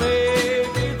 Then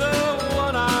maybe the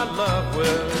one I love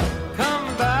will come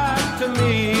back to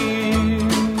me.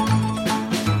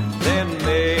 Then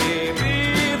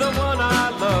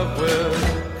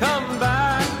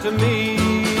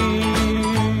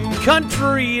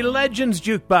Country Legends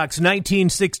Jukebox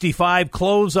 1965,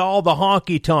 Close All the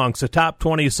Honky Tonks, a top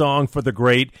 20 song for the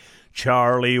great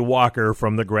Charlie Walker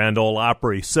from the Grand Ole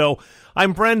Opry. So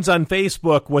I'm friends on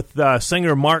Facebook with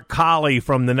singer Mark Colley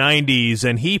from the 90s,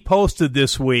 and he posted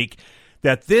this week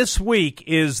that this week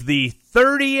is the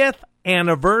 30th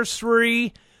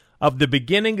anniversary of the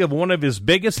beginning of one of his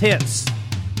biggest hits.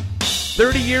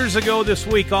 30 years ago this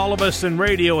week, all of us in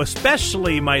radio,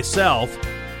 especially myself,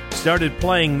 started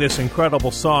playing this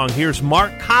incredible song. Here's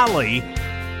Mark Colley,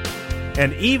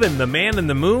 and Even the Man in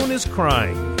the Moon is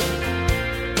Crying.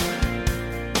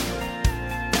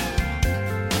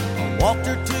 I walked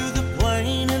her to the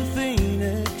plane in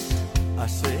Phoenix. I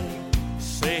said,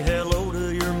 say hello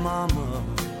to your mama.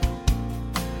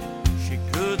 She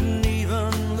couldn't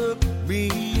even look me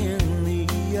in the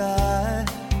eye.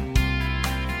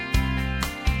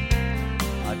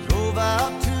 I drove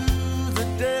out to the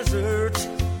desert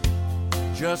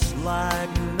just like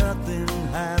nothing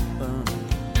happened.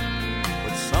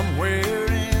 But somewhere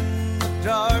in the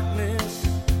darkness,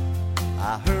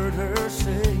 I heard her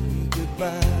say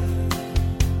goodbye.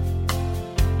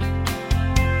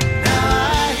 Now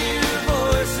I hear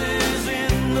voices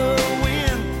in the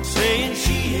wind saying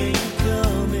she ain't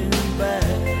coming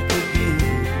back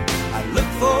again. I look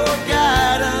for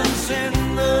guidance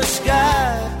in the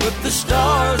sky, but the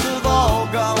stars have all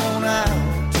gone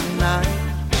out tonight.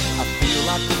 I feel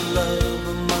like the love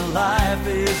of my life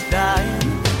is dying.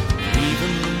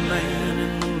 Even the man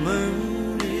in the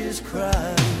moon is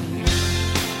crying.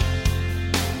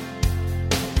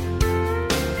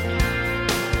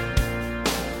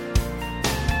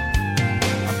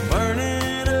 I'm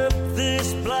burning up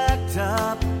this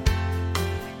blacktop,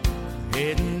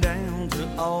 heading down to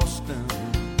Austin.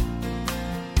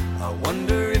 I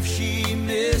wonder if she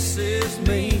misses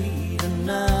me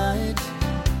tonight.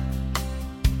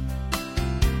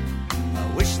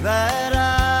 Wish that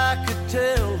I could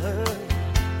tell her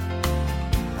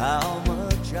how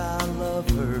much I love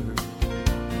her.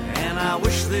 And I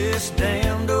wish this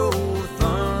damned old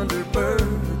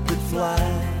Thunderbird could fly.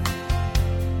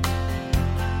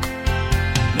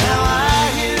 Now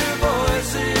I hear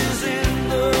voices in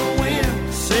the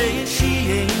wind saying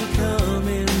she ain't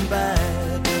coming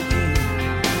back again.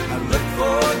 I look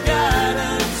for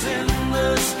guidance in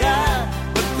the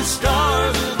sky, but the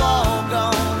stars have all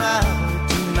gone out.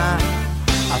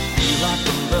 I feel like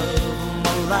the love of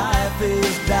my life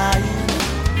is dying.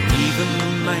 Even the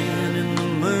man in the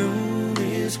moon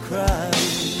is crying.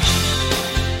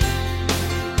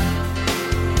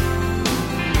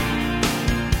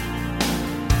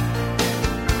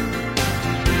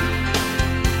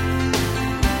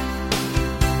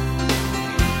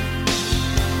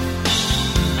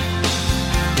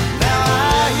 Now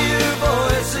I hear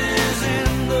voices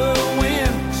in the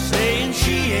wind saying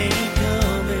she ain't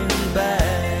coming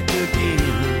back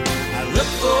again. I look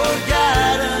for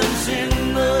guidance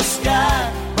in the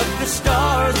sky, but the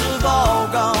stars have all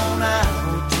gone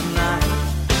out tonight.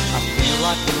 I feel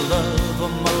like the love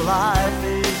of my life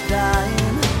is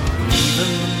dying. Even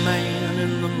the man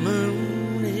in the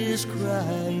moon is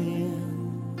crying.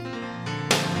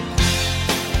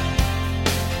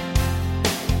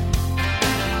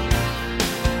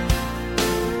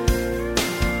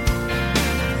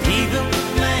 Even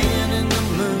the man in the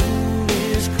moon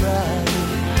is crying.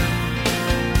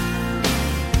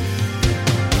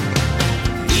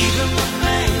 Even the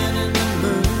man in the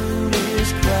moon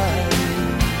is crying.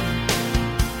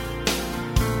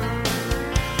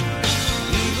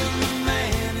 Even the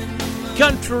man in the moon.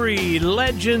 Country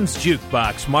Legends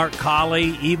Jukebox, Mark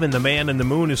Colley, Even the Man in the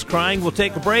Moon is Crying. We'll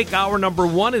take a break. Hour number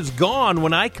one is gone.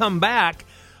 When I come back,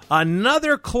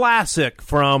 another classic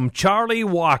from Charlie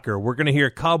Walker. We're going to hear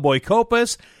Cowboy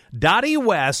Copas, Dottie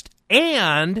West,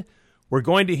 and we're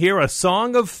going to hear a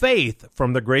song of faith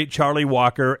from the great Charlie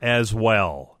Walker as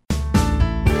well.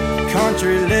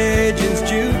 Country Legends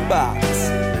Jukebox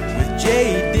with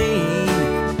J. Dean,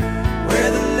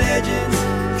 where the legends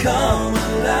come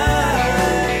alive.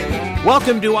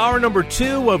 Welcome to hour number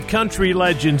two of Country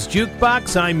Legends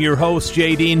Jukebox. I'm your host,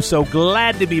 Jay Dean. So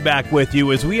glad to be back with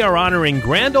you as we are honoring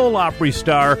Grand Ole Opry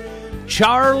star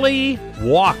Charlie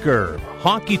Walker,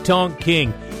 Honky Tonk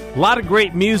King. A lot of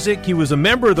great music. He was a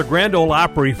member of the Grand Ole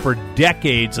Opry for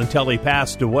decades until he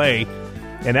passed away.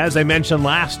 And as I mentioned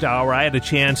last hour, I had a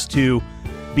chance to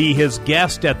be his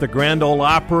guest at the Grand Ole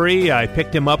Opry. I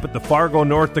picked him up at the Fargo,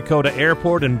 North Dakota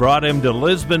airport and brought him to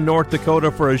Lisbon, North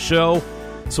Dakota for a show.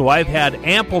 So I've had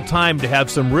ample time to have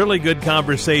some really good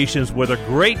conversations with a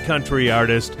great country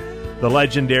artist, the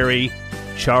legendary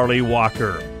Charlie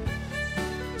Walker.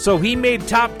 So he made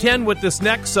top 10 with this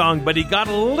next song, but he got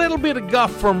a little bit of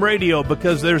guff from radio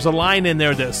because there's a line in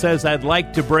there that says, "I'd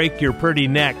like to break your pretty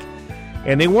neck."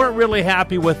 And they weren't really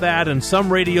happy with that, and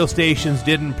some radio stations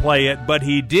didn't play it, but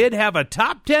he did have a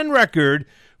top 10 record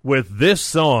with this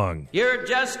song. You're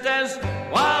just as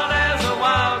wild as a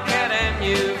wildcat, and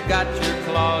you've got your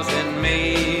claws in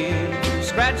me,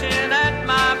 scratching at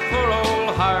my poor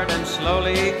old heart and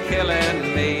slowly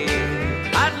killing me.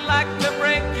 I'd like to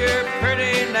break your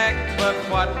pretty neck, but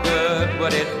what good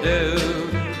would it do?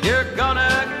 You're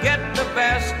gonna get the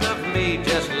best of me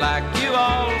just like you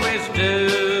always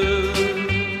do.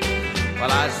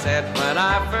 Well, I said when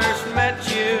I first met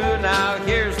you, now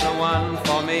here's the one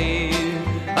for me.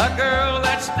 A girl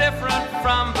that's different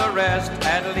from the rest,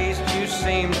 at least you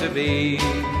seem to be.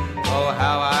 Oh,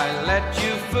 how I let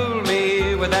you fool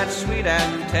me with that sweet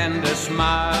and tender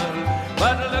smile.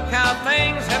 But look how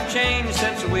things have changed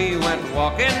since we went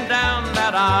walking down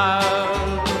that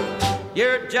aisle.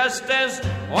 You're just as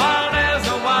wild as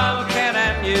a wildcat,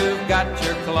 and you've got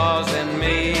your claws in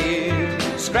me,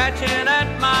 scratching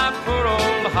at my poor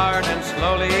old heart and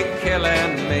slowly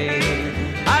killing me.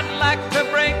 I'd like to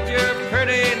break your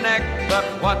pretty neck, but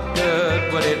what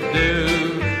good would it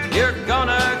do? You're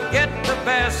gonna get the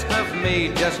best of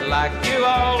me just like you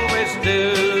always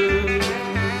do.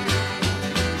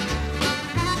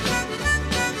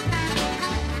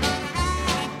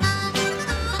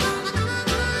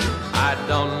 I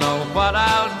don't know what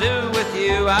I'll do with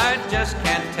you, I just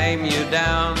can't tame you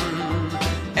down.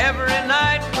 Every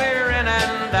night we're in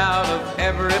and out of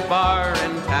every bar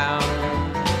in town,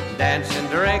 dancing,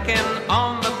 drinking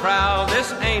on the prowl,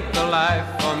 this ain't the life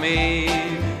for me.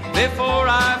 Before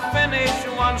I finish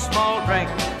one small drink,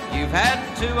 you've had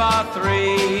 2 or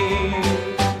 3.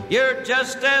 You're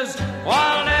just as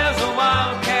wild as a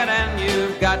wildcat, and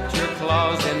you've got your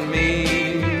claws in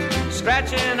me,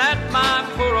 scratching at my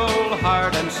poor old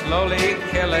heart and slowly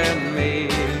killing me.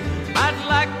 I'd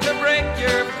like to break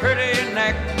your pretty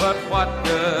neck, but what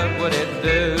good would it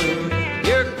do?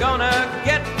 You're gonna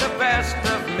get the best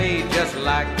of me just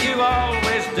like you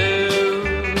always do.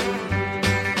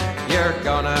 You're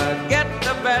gonna get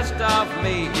the best of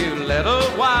me, you little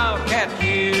wildcat,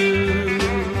 you.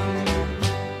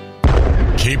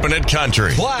 Keeping it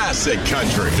country. Classic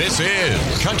country. This is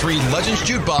Country Legends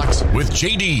Jukebox with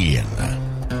JD.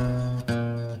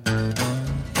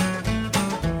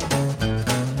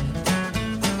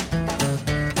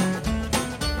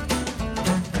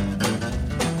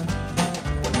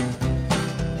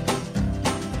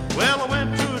 Well, I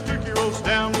went to a turkey roast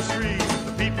down the street.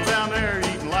 The people down there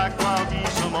eating like wild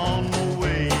geese. I'm on my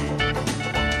way.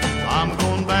 I'm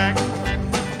going back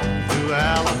to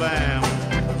Alabama.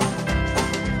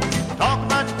 Talk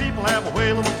about your people, have a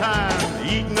whale of a time,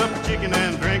 eating up the chicken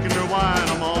and drinking their wine.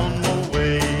 I'm on my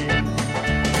way.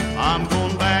 I'm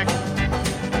going back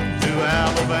to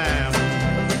Alabama.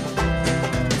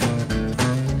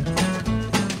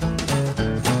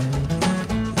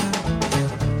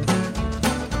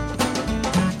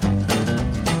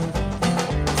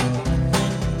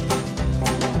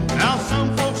 Now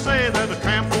some folks say that the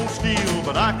tramp won't steal,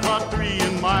 but I caught 3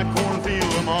 in my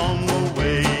cornfield. I'm on my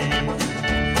way.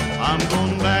 I'm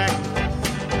going back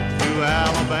to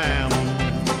Alabama.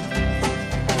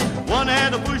 One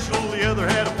had a bushel, the other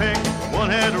had a peck. One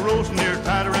had a roasting deer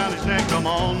tied around his neck. I'm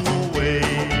on my way.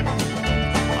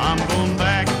 I'm going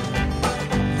back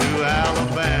to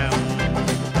Alabama.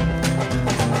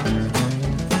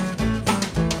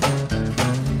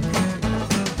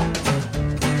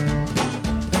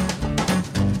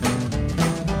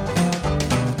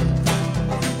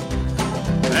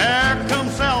 There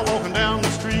comes Sal walking down the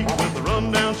street with the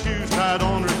run-down shoes tied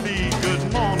on her feet.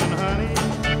 Good morning, honey.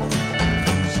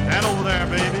 Stand over there,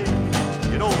 baby.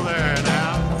 Get over there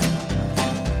now.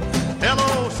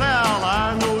 Hello, Sal,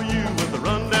 I know you with the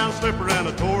run-down slipper and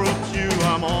a tore-up shoe.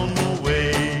 I'm on my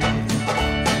way.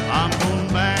 I'm going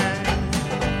back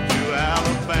to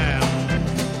Alabama.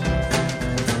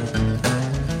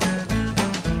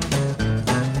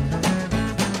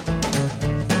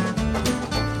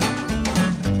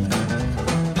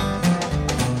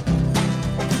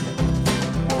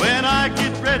 When I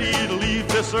get ready to leave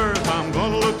this earth, I'm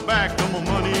gonna look back on my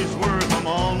money's worth. I'm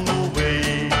on my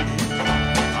way.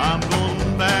 I'm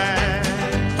going back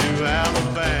to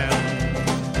Alabama.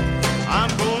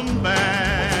 I'm going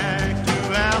back to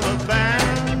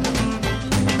Alabama.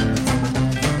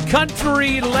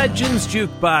 Country Legends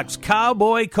Jukebox,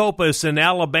 Cowboy Copas in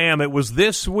Alabama. It was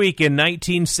this week in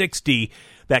 1960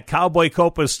 that Cowboy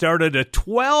Copas started a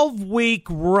 12-week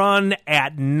run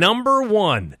at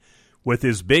 #1 with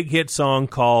his big hit song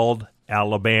called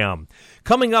Alabama.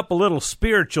 Coming up, a little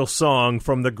spiritual song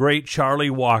from the great Charlie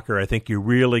Walker I think you're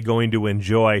really going to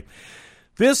enjoy.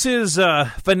 This is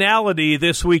a finality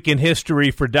this week in history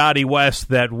for Dottie West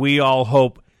that we all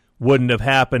hope wouldn't have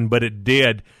happened, but it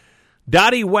did.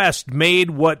 Dottie West made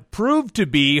what proved to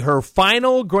be her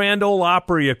final Grand Ole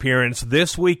Opry appearance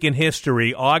this week in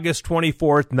history, August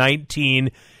 24th,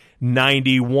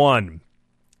 1991.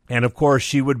 And, of course,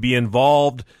 she would be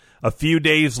involved a few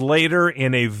days later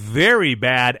in a very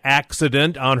bad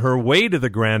accident on her way to the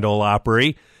Grand Ole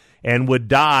Opry and would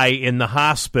die in the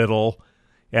hospital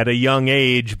at a young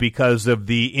age because of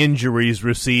the injuries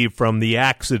received from the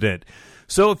accident.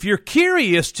 So if you're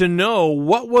curious to know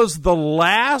what was the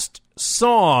last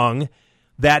song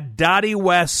that Dottie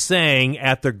West sang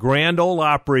at the Grand Ole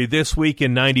Opry this week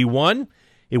in 91,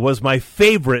 it was my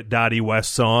favorite Dottie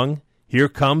West song, Here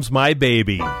Comes My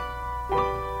Baby.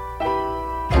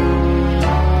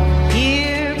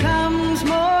 Here comes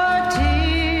more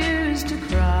tears to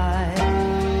cry.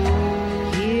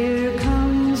 Here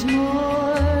comes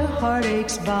more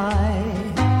heartaches by.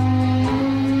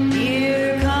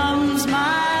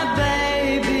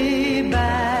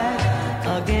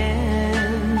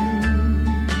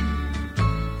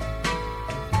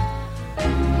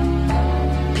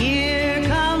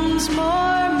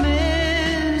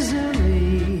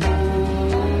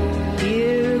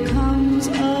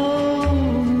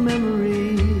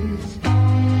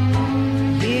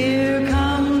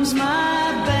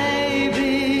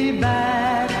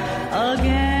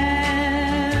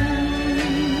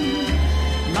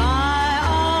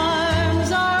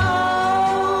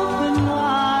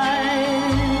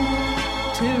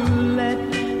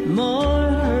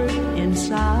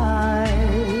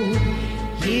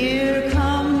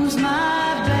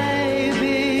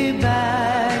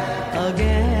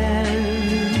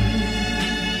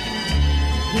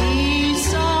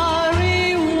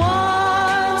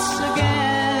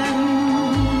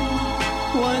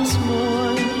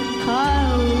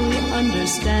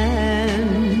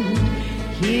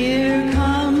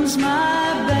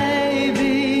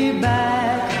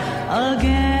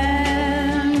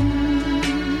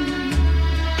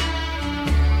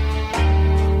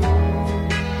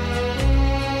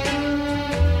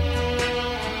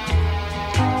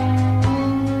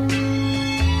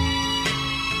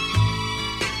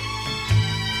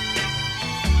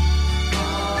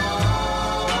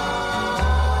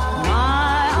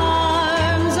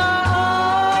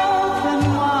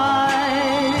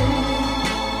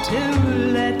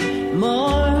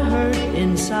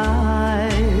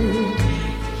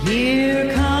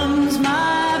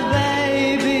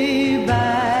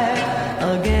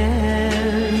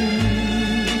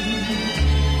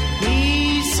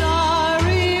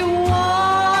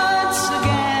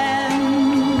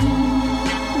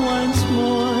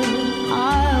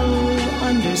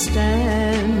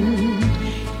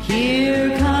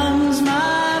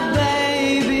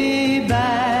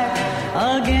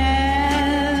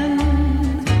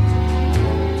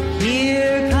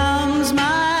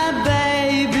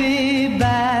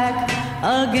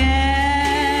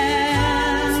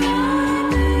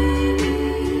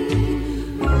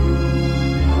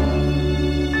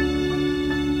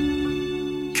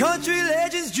 Country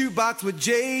Legends Jukebox with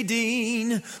J.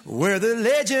 Dean, where the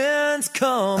legends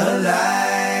come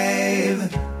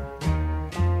alive.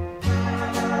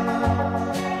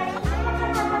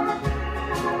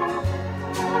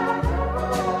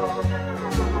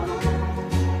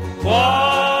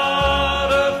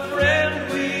 What a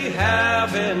friend we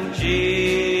have in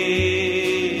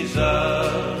Jesus.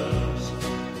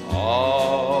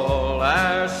 All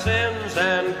our sins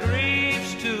and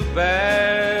griefs to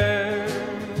bear.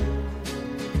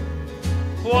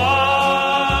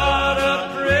 What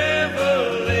a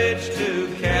privilege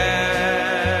to carry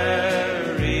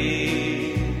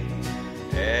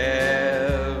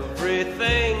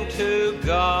everything to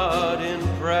God in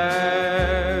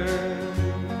prayer.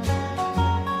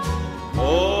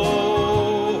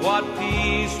 Oh, what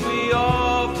peace we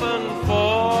often forfeit.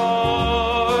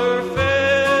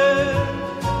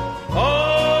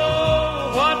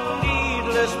 Oh, what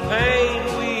needless pain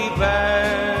we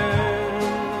bear.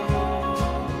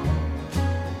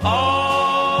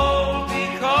 All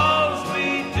because we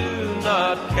do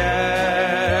not carry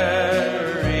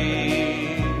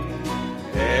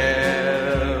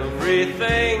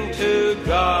everything to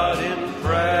God in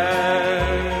prayer.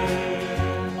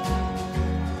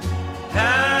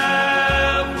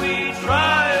 Have we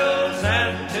trials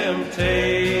and temptations?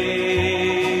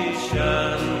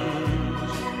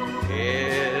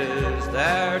 Is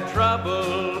there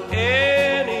trouble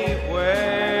anywhere?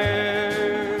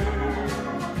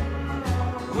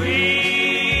 We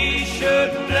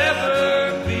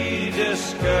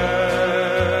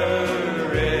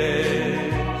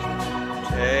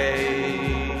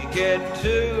it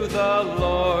to the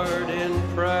Lord in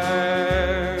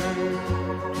prayer?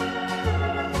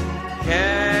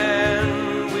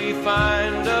 Can we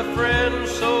find a friend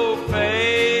so faithful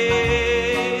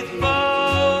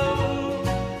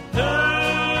who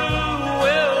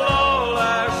will all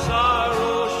our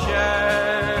sorrows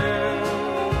share?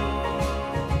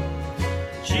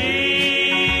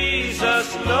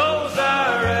 Jesus knows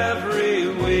our every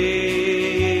weakness.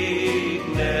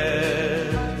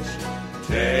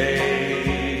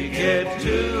 Take it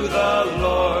to the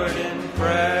Lord in prayer.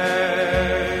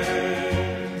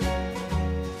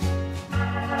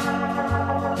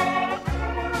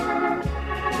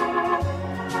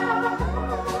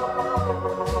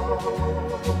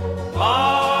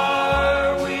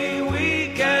 Are we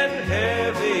weak and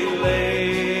heavy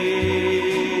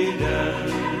laden,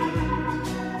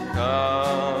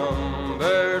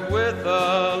 cumbered with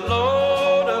a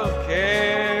load of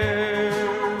care?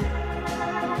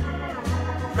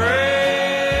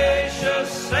 Precious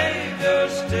Savior,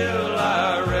 still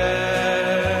our refuge.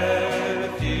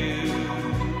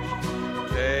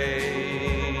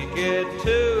 Take it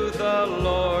to the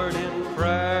Lord in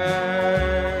prayer.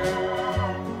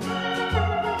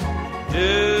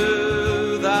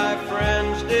 Do thy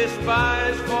friends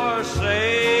despise, forsake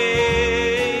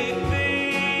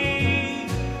thee?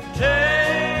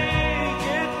 Take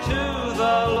it to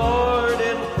the Lord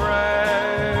in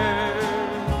prayer.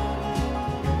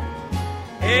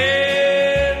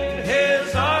 In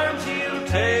his arms he'll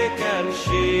take and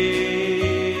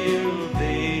shield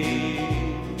thee.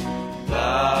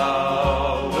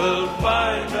 Thou wilt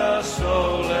find a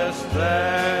solace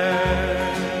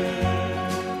there.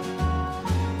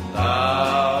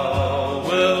 Thou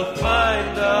wilt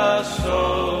find a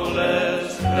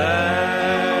solace there.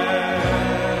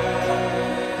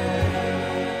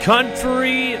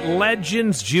 Country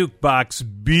Legends Jukebox.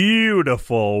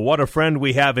 Beautiful. What a Friend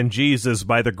We Have in Jesus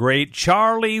by the great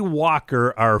Charlie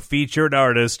Walker, our featured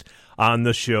artist on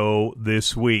the show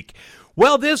this week.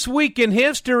 Well, this week in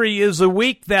history is a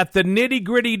week that the Nitty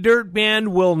Gritty Dirt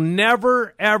Band will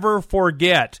never, ever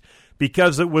forget,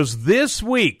 because it was this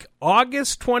week,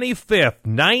 August 25th,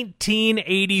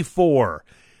 1984,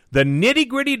 the Nitty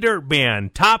Gritty Dirt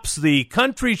Band tops the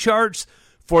country charts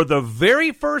for the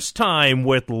very first time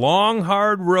with Long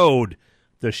Hard Road,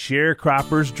 the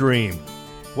Sharecropper's Dream.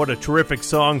 What a terrific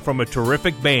song from a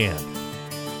terrific band.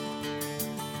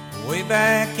 Way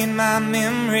back in my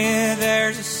memory,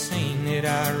 there's a scene that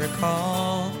I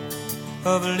recall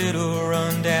of a little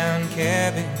rundown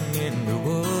cabin in the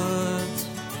woods,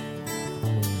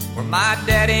 where my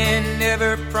daddy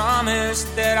never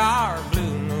promised that our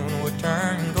blue moon would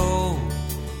turn gold,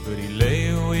 but he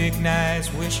lay awake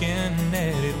nights wishing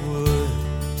that it would.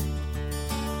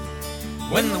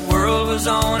 When the world was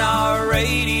on our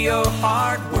radio,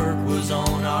 hard work was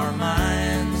on our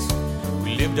minds.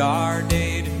 We lived our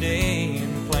day to day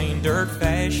in plain dirt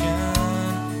fashion,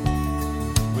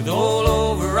 with old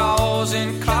overalls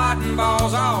and cotton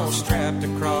balls all strapped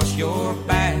across your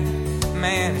back.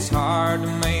 Man, it's hard to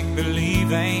make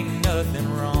believe ain't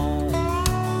nothing wrong.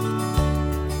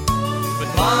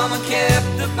 But Mama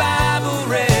kept the Bible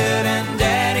read and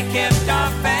Daddy kept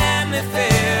our family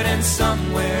fed, and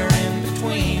somewhere in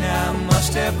between I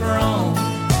must have grown.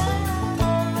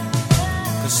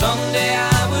 'Cause someday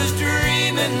I was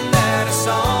dreaming that a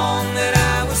song that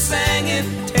I was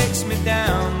singing takes me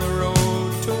down the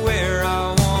road to where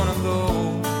I wanna go.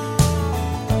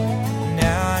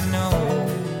 Now I know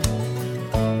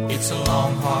it's a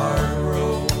long, hard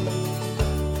road.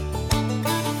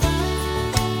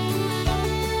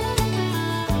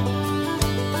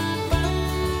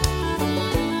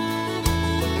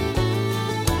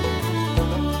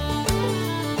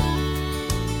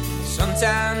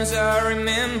 Sometimes I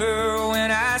remember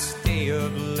when I stay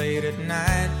up late at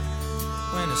night.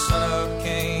 When the sun up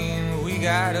came, we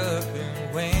got up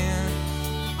and went.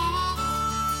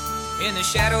 In the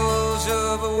shadows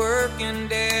of a working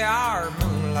day, our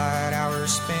moonlight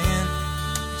hours spent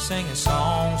singing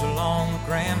songs along with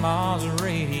Grandma's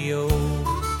radio.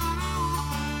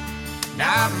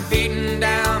 Now I'm beating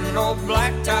down an old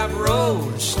blacktop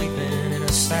road, sleeping in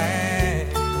a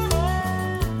sack,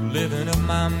 living up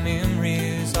my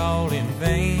memories all in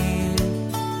vain.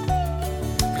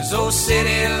 'Cause those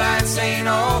city lights ain't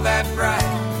all that bright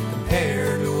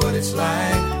compared to what it's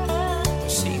like to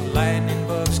see lightning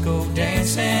bugs go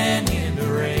dancing in the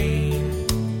rain.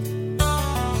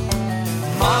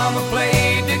 Mama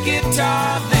played the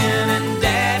guitar then, and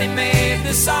Daddy made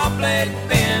the saw blade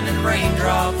bend, and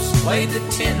raindrops played the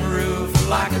tin roof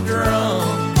like a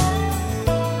drum.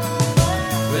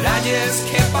 But I just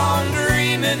kept on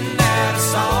dreaming that a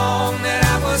song that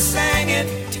I was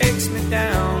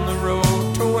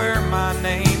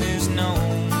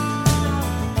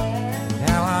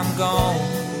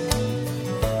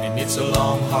a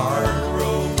long, hard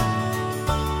road.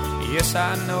 Yes,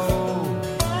 I know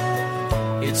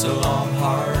it's a long,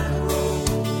 hard road.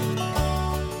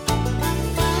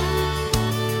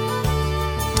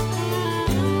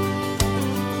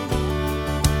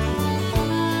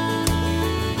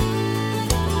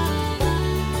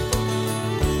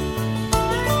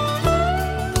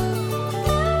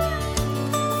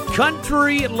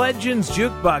 Country Legends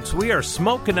Jukebox. We are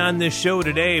smoking on this show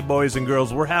today, boys and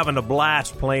girls. We're having a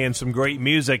blast playing some great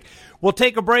music. We'll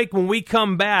take a break. When we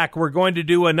come back, we're going to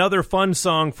do another fun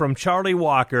song from Charlie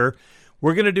Walker.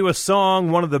 We're going to do a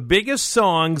song, one of the biggest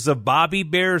songs of Bobby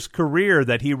Bare's career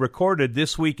that he recorded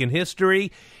this week in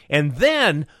history. And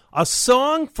then a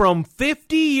song from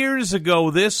 50 years ago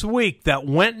this week that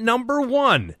went number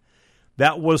one,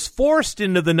 that was forced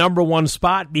into the number one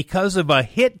spot because of a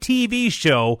hit TV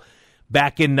show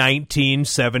back in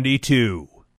 1972.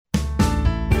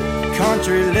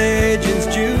 Country Legends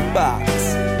Jukebox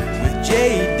with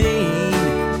J. Dean,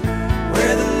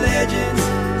 where the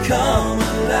legends come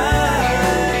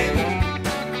alive.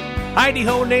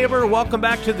 Heidi-ho, neighbor. Welcome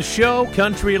back to the show,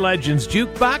 Country Legends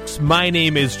Jukebox. My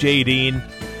name is J. Dean.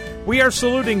 We are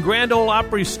saluting Grand Ole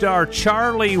Opry star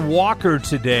Charlie Walker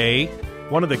today,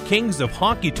 one of the kings of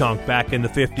honky-tonk back in the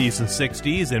 50s and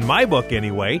 60s, in my book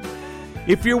anyway.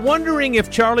 If you're wondering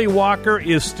if Charlie Walker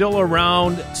is still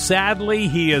around, sadly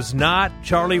he is not.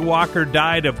 Charlie Walker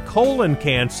died of colon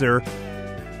cancer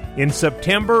in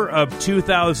September of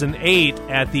 2008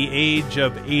 at the age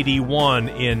of 81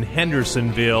 in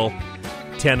Hendersonville,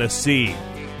 Tennessee.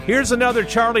 Here's another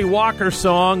Charlie Walker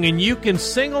song, and you can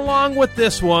sing along with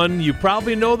this one. You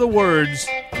probably know the words.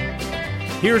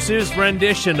 Here's his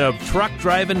rendition of Truck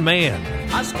Driving Man.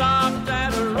 I stopped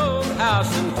at a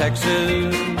roadhouse in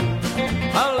Texas,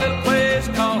 a little place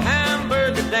called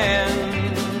Hamburger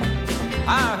Dan.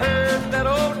 I heard that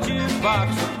old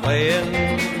jukebox playing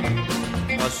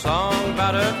a song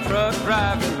about a truck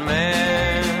driving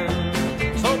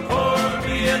man. So pour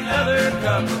me another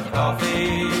cup of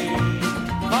coffee,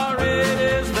 for it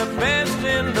is the best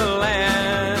in the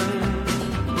land.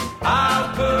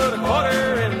 I'll put a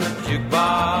quarter in the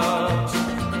jukebox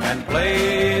and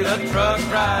play the truck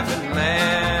driving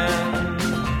man.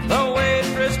 The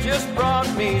waitress just brought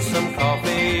me some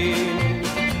coffee.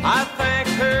 I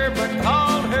thanked her but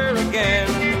called her again.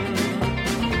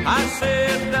 I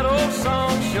said that old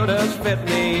song sure does fit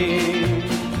me,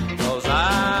 'cause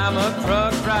I'm a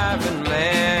truck driving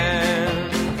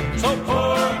man. So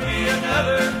pour me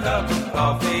another cup of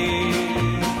coffee,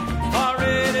 for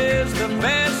it is the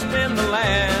best in the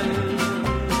land.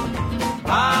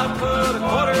 I'll put a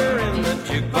quarter in the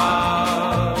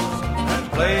jukebox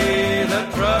and play the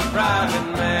truck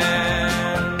driving man.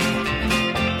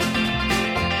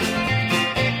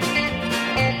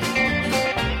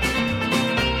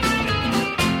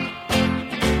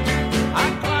 I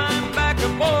climbed back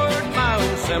aboard my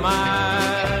own semi,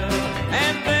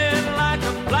 and then like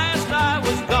a blast I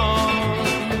was gone.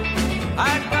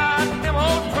 I got them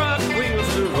old truck wheels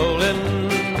to rolling.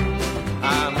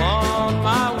 I'm on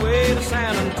my way to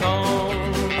San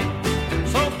Antone.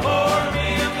 So pour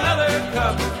me another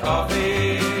cup of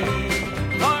coffee,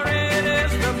 for it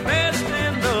is the best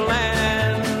in the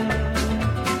land.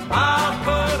 I'll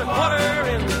put a quarter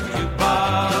in the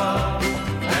jukebox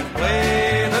and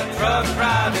play the truck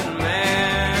driving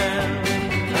man,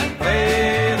 and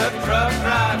play the truck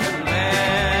driving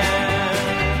man.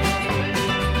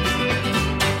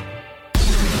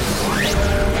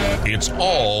 It's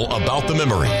all about the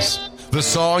memories. The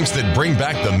songs that bring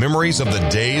back the memories of the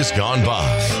days gone by.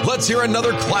 Let's hear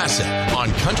another classic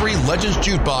on Country Legends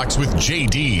Jukebox with J.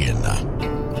 Dean.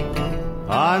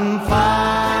 I'm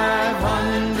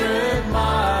 500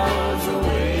 miles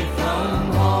away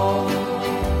from home.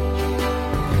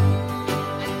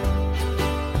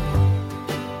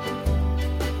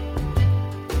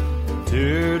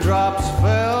 Teardrops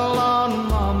fell on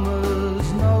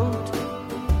Mama's note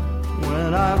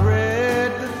when I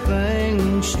read the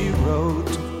thing she wrote.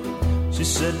 She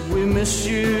said, we miss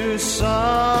you,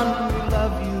 son, we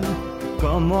love you,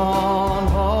 come on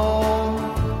home.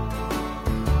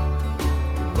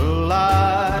 Well,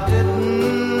 I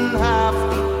didn't have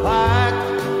to pack,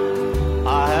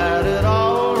 I had it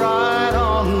all right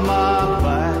on my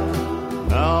back.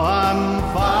 Now I'm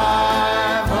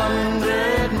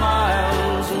 500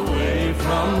 miles away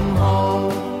from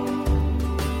home.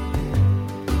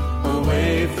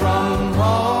 Away from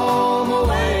home,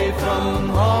 away from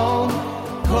home,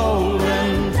 cold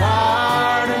and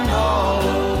tired and all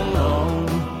alone.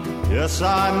 Yes,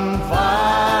 I'm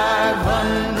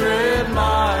 500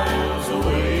 miles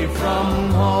away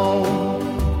from home.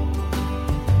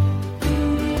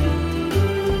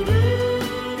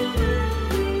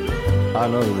 I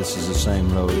know this is the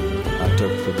same road I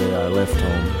took the day I left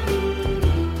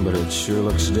home, but it sure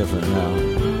looks different now.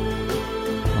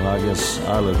 Well, I guess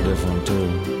I look different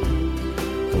too,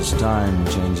 'cause time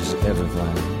changes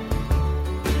everything.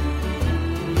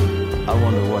 I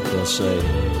wonder what they'll say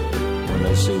when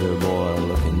they see their boy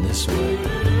looking this way.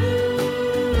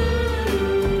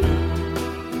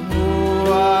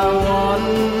 Oh, I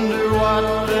wonder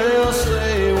what they'll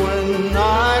say when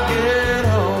I get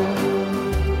home.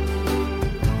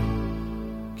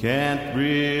 Can't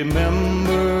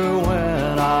remember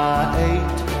when I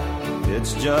ate.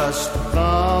 It's just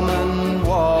come and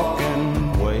walk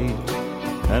and wait.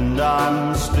 And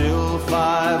I'm still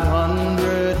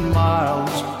 500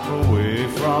 miles away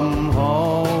from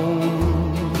home.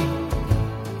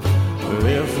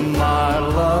 If my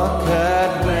luck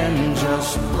had been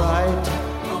just right,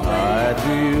 I'd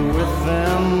be with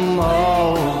them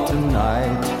all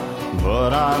tonight.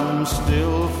 But I'm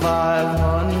still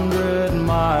 500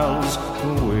 miles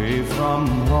away from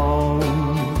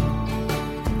home.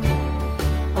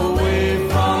 Away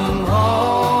from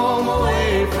home,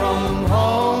 away from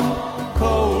home,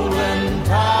 cold and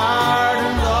tired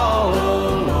and all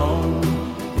alone.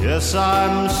 Yes,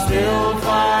 I'm still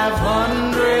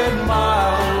 500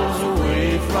 miles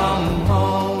away from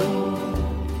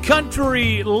home.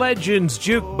 Country Legends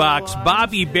Jukebox.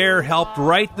 Bobby Bare helped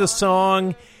write the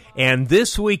song, and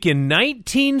this week in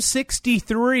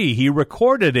 1963, he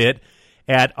recorded it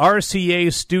at RCA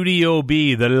Studio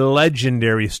B, the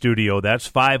legendary studio. That's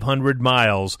 500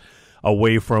 miles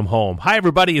away from home. Hi,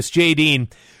 everybody. It's Jay Dean.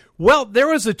 Well, there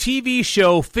was a TV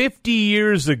show 50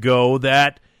 years ago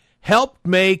that helped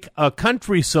make a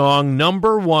country song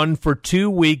 #1 for 2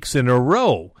 weeks in a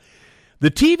row.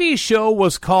 The TV show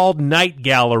was called Night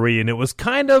Gallery, and it was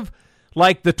kind of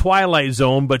like The Twilight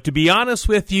Zone, but to be honest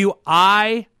with you,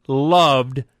 I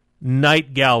loved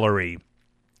Night Gallery.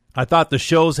 I thought the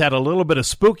shows had a little bit of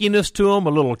spookiness to them, a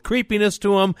little creepiness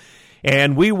to them,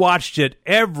 and we watched it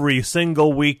every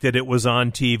single week that it was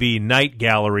on TV, Night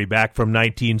Gallery, back from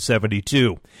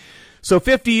 1972. So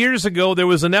 50 years ago, there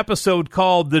was an episode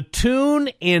called The Tune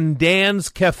in Dan's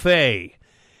Cafe.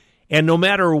 And no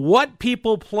matter what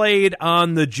people played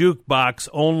on the jukebox,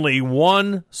 only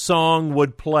one song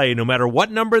would play. No matter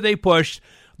what number they pushed,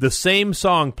 the same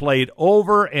song played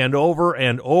over and over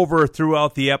and over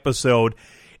throughout the episode.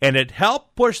 And it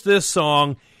helped push this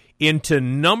song into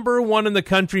 #1 in the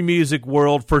country music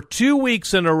world for 2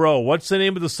 weeks in a row. What's the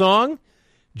name of the song?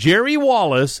 Jerry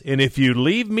Wallace, and If You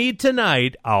Leave Me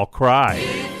Tonight, I'll Cry.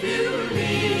 If you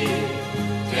leave,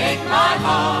 take my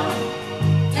heart,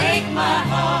 take my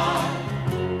heart.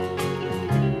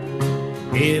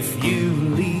 If you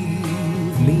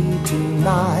leave me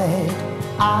tonight,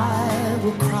 I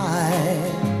will cry.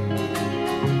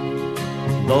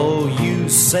 Though you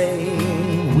say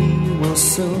we will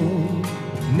soon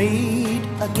meet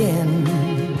again,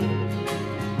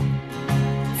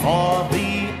 for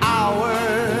the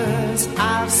hours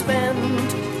I've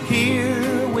spent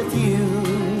here with you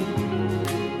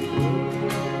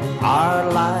are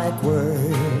like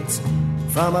words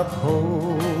from a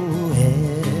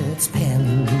poet's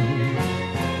pen.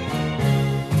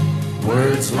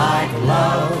 Words like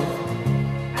love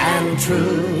and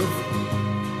truth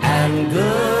and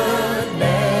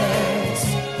goodness.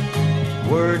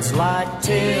 Words like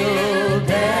till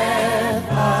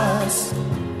death us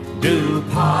do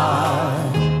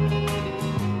part.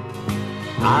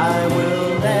 I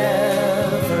will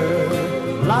never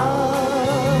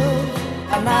love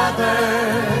another.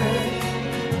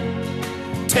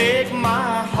 Take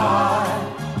my heart,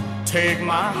 take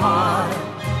my heart,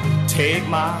 take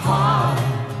my heart,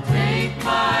 Take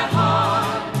my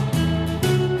heart.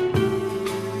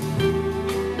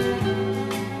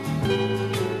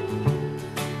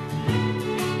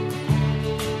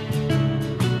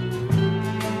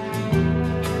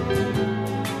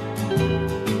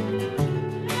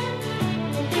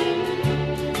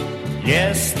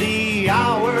 Yes, the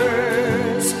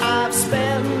hours I've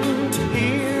spent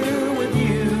here with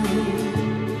you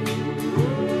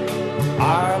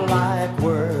are like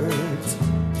words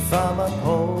from a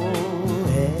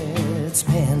poet's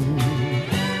pen.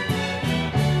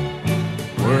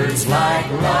 Words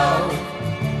like love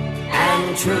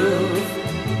and truth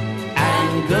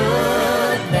and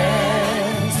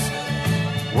goodness.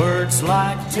 Words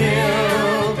like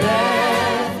till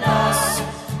death us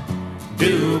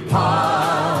do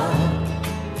part.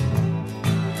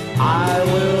 I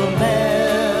will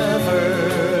never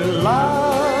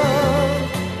love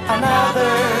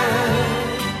another.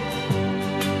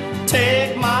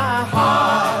 Take my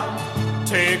heart,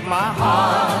 take my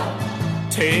heart,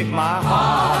 take my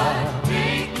heart,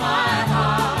 Take my heart.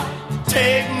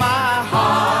 Take my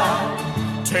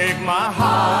heart, take my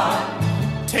heart,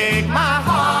 take my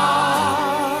heart.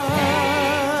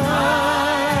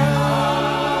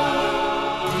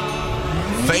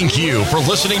 Thank you for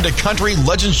listening to Country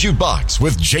Legends Jukebox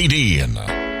with JD.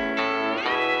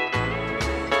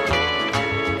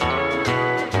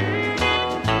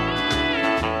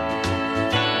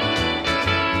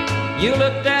 You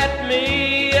looked at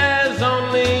me as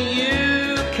only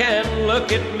you can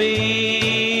look at me.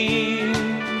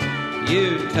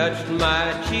 You touched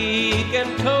my cheek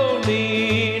and told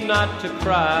me not to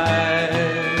cry.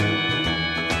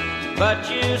 But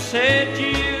you said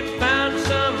you'd found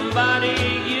somebody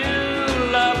you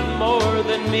loved more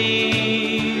than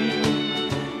me.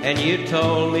 And you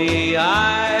told me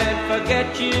I'd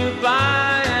forget you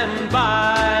by and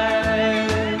by.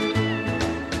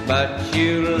 But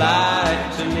you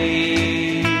lied to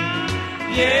me.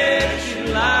 Yes, you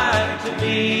lied to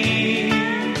me.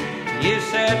 You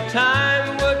said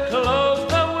time would close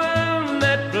the wound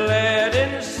that bled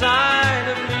inside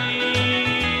of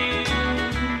me.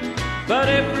 But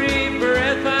every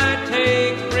breath I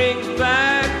take brings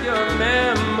back your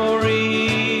memory.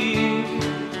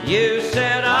 You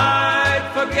said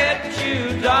I'd forget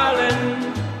you,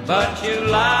 darling, but you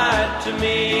lied to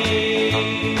me.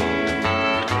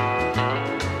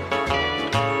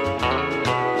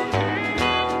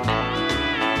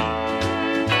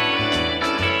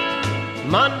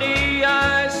 Monday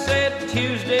I said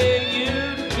Tuesday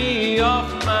you'd be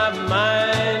off my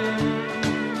mind.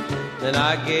 Then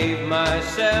I gave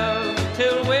myself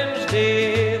till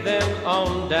Wednesday, then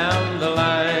on down the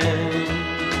line.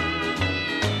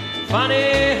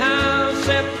 Funny how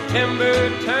September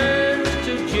turns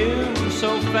to June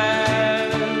so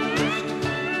fast.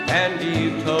 And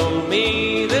you told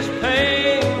me this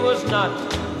pain was not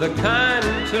the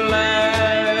kind to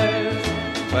last.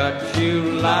 But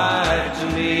you lied to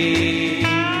me.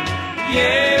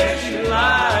 Yes, you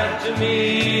lied to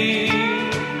me.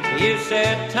 You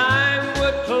said time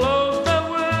would close the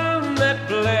wound that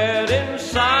bled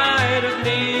inside of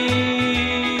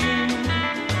me.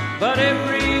 But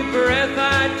every breath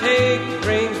I take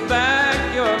brings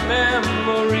back your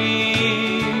memory.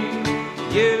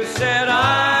 You said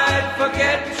I'd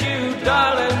forget you,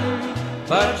 darling,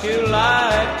 but you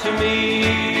lied to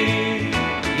me.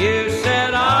 You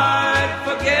said I'd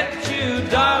forget you,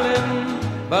 darling,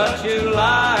 but you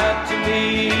lied to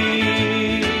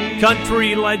me.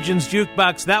 Country Legends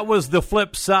Jukebox, that was the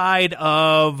flip side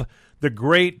of the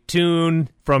great tune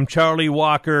from Charlie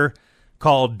Walker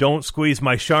called Don't Squeeze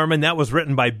My Charmin. That was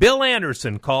written by Bill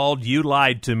Anderson, called You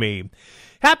Lied to Me.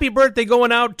 Happy birthday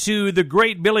going out to the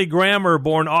great Billy Grammer,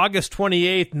 born August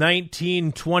 28th,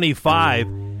 1925.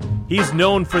 He's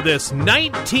known for this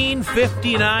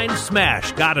 1959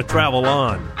 smash, Gotta Travel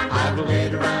On. I've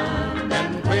played around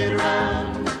and played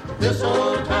around this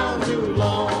old town too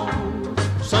long.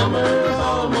 Summer's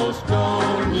almost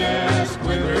gone, yes,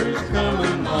 winter's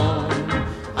coming on.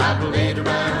 I've played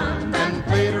around and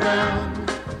played around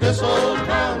this old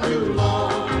town too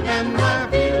long, and I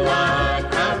feel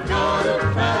like I've got to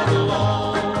travel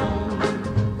on.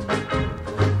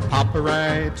 Papa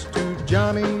writes to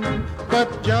Johnny,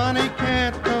 but Johnny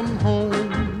can't come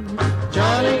home.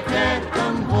 Johnny can't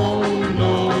come home,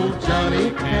 no,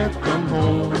 Johnny can't come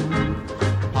home.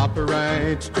 Papa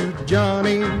writes to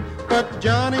Johnny, but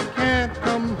Johnny can't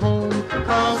come home,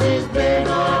 'cause he's been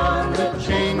on the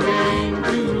chain gang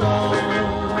too long.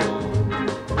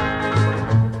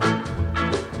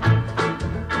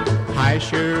 High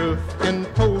sheriff and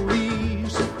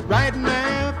police riding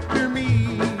after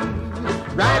me,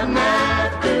 riding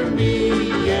after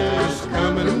me, yes,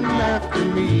 coming after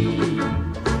me.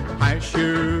 High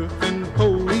sheriff and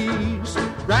police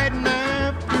riding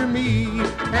after me,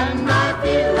 and I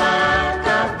feel like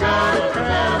I've got to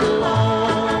travel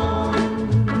on.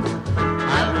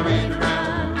 I've played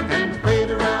around and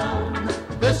played around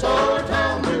this old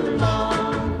town too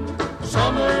long.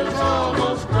 Summer's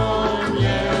almost gone,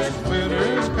 yes,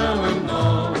 winter's coming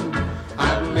on.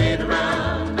 I've played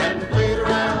around and played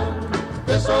around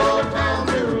this old town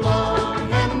too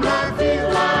long, and I feel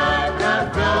like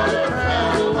I've got to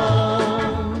travel on.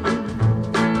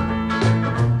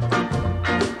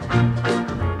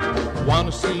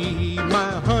 Wanna see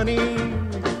my honey,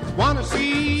 wanna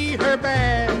see her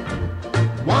bad,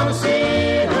 wanna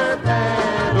see her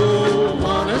bad, oh,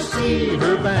 wanna see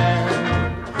her bad.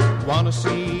 Wanna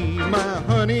see my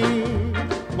honey,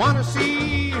 wanna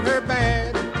see her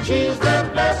bad. She's the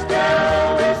best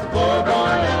gal this poor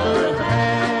boy ever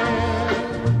had.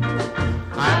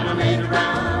 I've played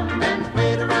around and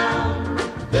played around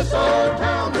this old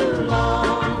town too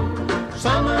long.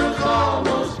 Summer's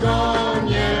almost gone.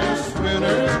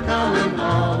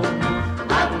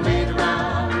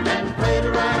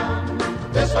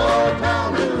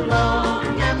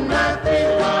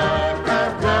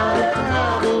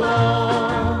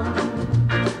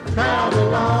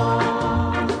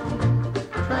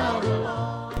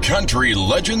 Country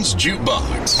Legends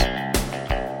Jukebox.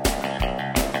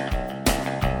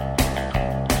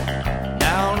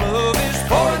 Now love is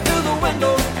pouring through the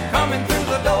window, coming through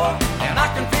the door, and I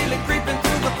can feel it creeping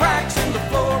through the cracks in the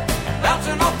floor,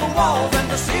 bouncing off the walls and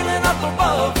the ceiling up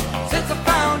above. Since I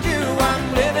found you,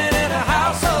 I'm living in a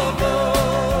house of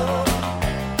love.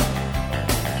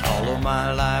 All of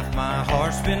my life, my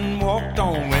heart's been walked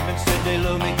on. Women said they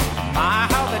love me. My,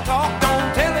 how they talked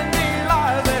on, telling me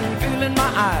lies and filling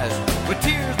my eyes with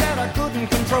tears that I couldn't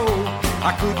control.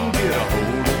 I couldn't get a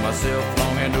hold of myself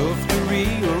long enough to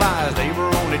realize they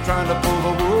were only trying to pull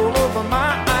the wool over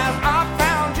my eyes. I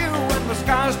found you when the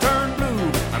skies turned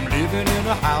blue. I'm living in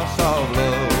a house of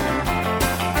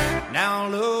love. Now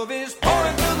love is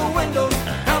pouring through the windows,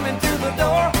 coming through the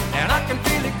door, and I can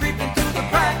feel it creeping through the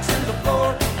cracks in the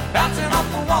floor, bouncing off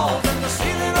the walls and the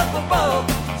ceiling up above.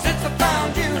 Since I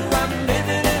found you, I'm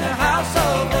living in a house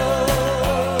of love.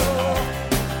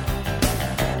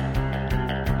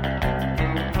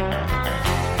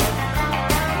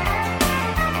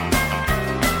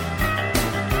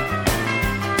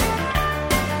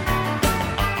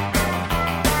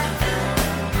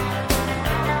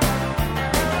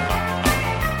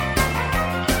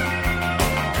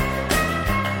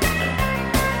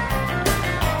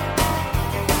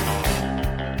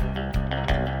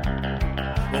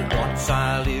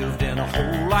 I lived in a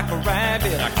hole like a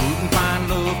rabbit. I couldn't find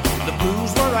love. The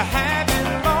blues were a habit,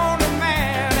 a lonely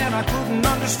man, and I couldn't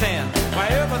understand why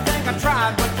everything I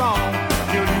tried went wrong.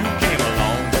 Till you came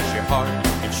along, bless your heart,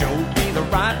 and showed me the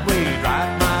right way,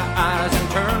 dried my eyes and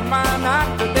turned my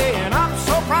night to day. And I'm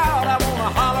so proud, I wanna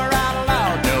holler out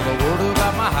loud, tell the world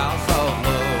about my house of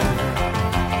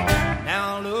love.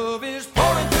 Now love is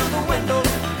pouring through the windows,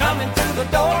 coming through the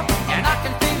door, and I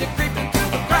can feel it creeping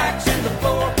through the cracks in the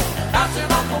floor,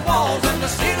 bouncing off the walls and the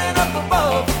ceiling up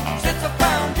above. Since I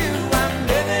found you, I'm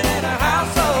living in a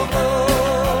house of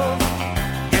love.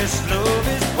 Yes, love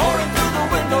is pouring through the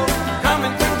window,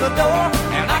 coming through the door,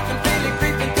 and I can feel it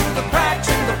creeping through the cracks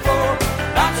in the floor,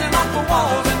 bouncing off the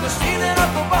walls and the ceiling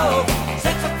up above.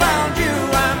 Since I found you,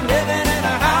 I'm living in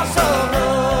a house of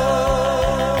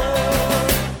love.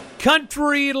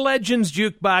 Country Legends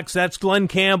Jukebox, that's Glenn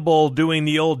Campbell doing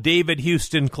the old David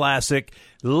Houston classic,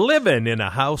 Living in a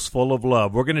House Full of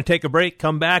Love. We're going to take a break,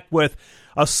 come back with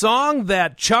a song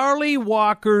that Charlie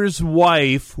Walker's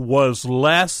wife was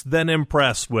less than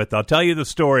impressed with. I'll tell you the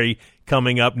story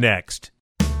coming up next.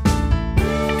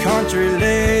 Country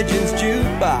Legends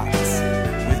Jukebox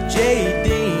with J.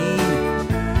 Dean,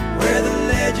 where the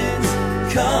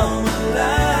legends come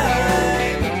alive.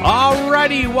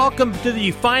 Alrighty, welcome to the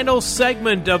final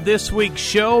segment of this week's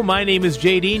show. My name is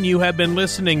J.D., and you have been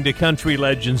listening to Country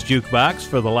Legends Jukebox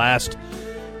for the last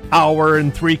hour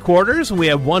and 3/4, and we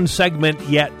have one segment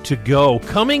yet to go.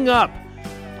 Coming up,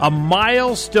 a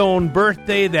milestone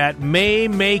birthday that may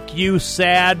make you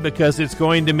sad because it's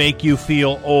going to make you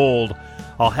feel old.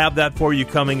 I'll have that for you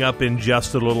coming up in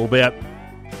just a little bit.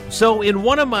 So in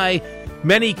one of my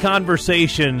many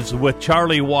conversations with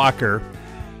Charlie Walker,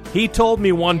 he told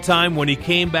me one time when he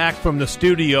came back from the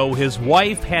studio, his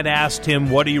wife had asked him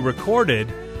what he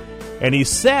recorded, and he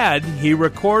said he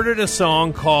recorded a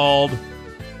song called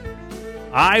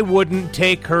I Wouldn't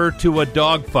Take Her to a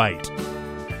Dogfight.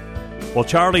 Well,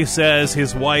 Charlie says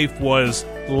his wife was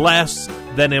less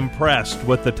than impressed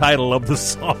with the title of the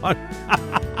song.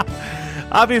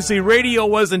 Obviously, radio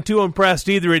wasn't too impressed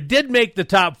either. It did make the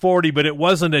top 40, but it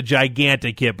wasn't a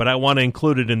gigantic hit, but I want to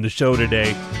include it in the show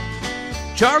today.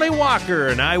 Charlie Walker,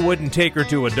 and I Wouldn't Take Her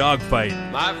to a Dogfight.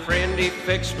 My friend, he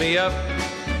fixed me up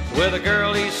with a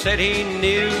girl he said he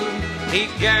knew. He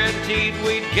guaranteed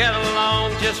we'd get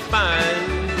along just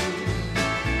fine.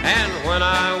 And when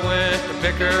I went to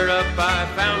pick her up, I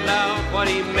found out what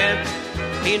he meant.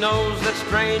 He knows that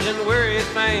strange and weary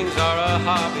things are a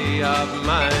hobby of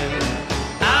mine.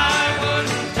 I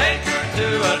wouldn't take her to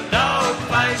a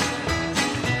dogfight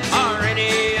or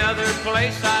any other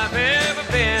place I've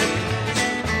ever been.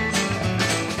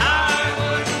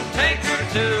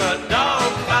 To a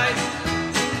dog fight,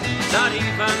 not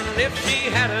even if she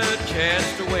had a chance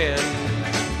to win.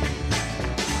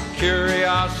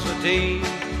 Curiosity,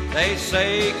 they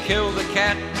say, kill the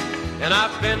cat, and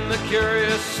I've been the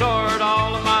curious sort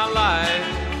all of my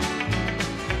life.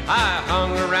 I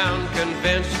hung around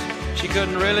convinced she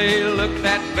couldn't really look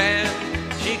that bad.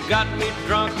 She got me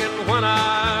drunk, and when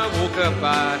I woke up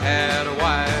I had a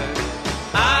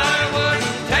wife. I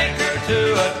wouldn't take her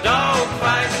to a dog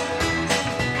fight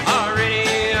or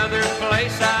any other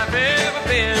place I've ever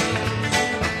been.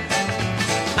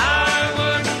 I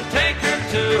wouldn't take her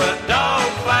to a dog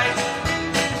fight,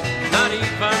 not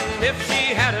even if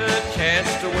she had a chance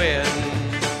to win.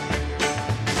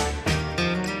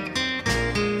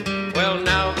 Well,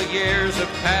 now the years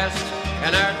have passed,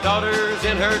 and our daughter's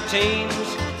in her teens.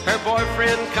 Her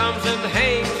boyfriend comes and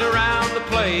hangs around the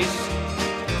place.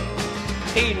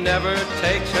 He never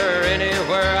takes her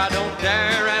anywhere, I don't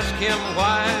dare ask him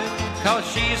why, 'cause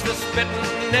she's the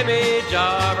spitting image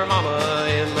of her mama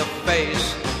in the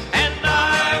face. And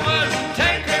I wouldn't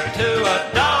take her to a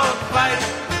dog fight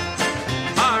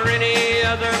or any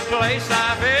other place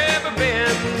I've ever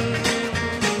been.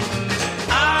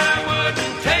 I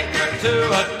wouldn't take her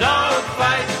to a dog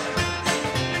fight,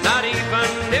 not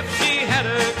even if she had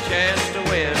a chance to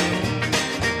win.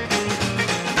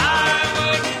 I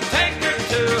wouldn't take her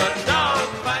to a dog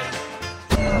fight.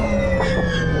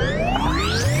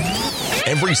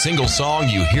 Every single song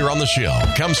you hear on the show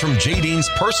comes from J. Dean's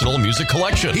personal music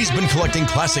collection. He's been collecting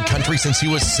classic country since he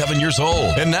was 7 years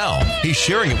old, and now he's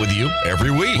sharing it with you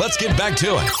every week. Let's get back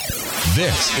to it.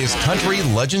 This is Country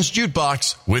Legends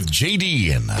Jukebox with J.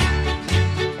 Dean.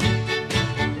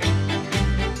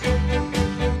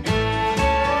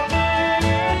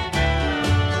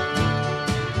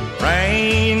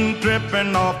 Rain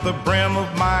dripping off the brim of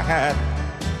my hat,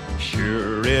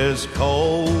 sure is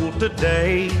cold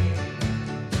today.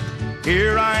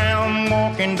 Here I am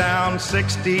walking down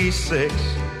 66,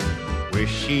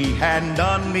 wish she hadn't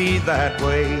done me that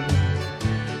way.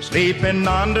 Sleeping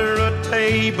under a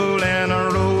table in a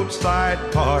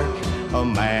roadside park, a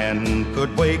man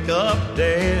could wake up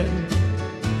dead.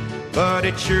 But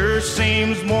it sure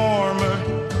seems warmer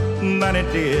than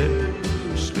it did,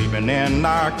 sleeping in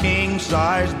our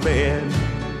king-size bed.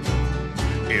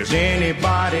 Is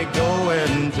anybody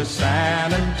going to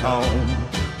San Antonio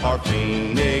or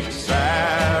Phoenix,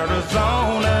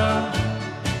 Arizona?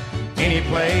 Any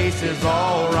place is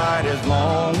all right as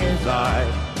long as I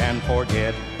can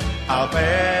forget I've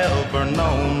ever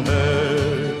known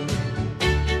her.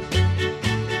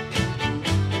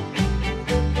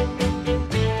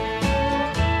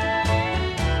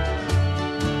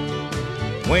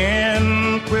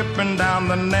 Wind whipping down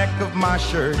the neck of my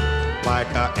shirt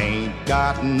like I ain't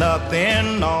got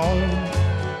nothing on.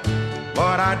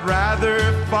 But I'd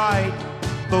rather fight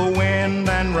the wind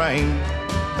and rain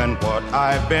than what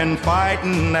I've been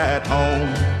fighting at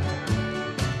home.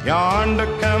 Yonder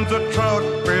comes a truck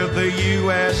with the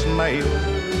U.S. mail,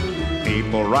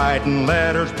 people writing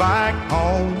letters back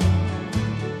home.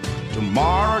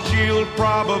 Tomorrow she'll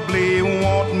probably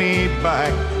want me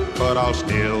back, but I'll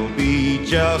still be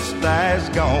just as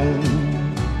gone.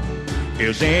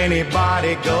 Is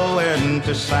anybody going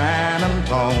to San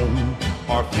Antonio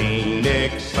or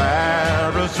Phoenix,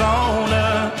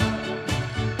 Arizona?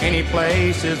 Any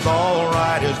place is all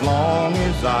right as long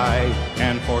as I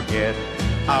can forget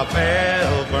I've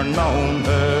ever known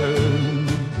her.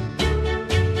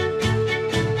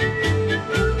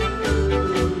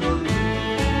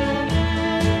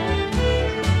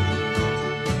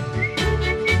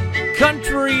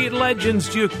 Country Legends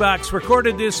Jukebox,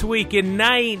 recorded this week in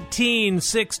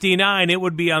 1969. It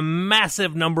would be a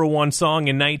massive number one song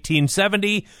in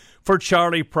 1970 for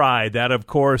Charlie Pride. That, of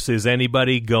course, is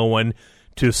Anybody Going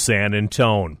to San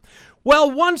Antonio.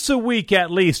 Well, once a week at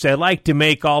least, I like to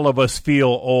make all of us feel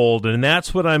old, and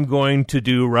that's what I'm going to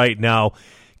do right now.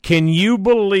 Can you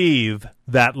believe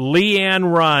that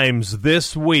Leanne Rimes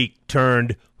this week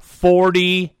turned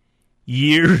 40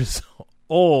 years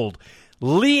old?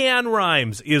 Leanne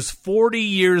Rimes is 40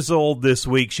 years old this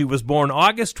week. She was born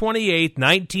August 28,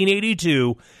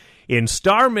 1982, in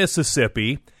Star,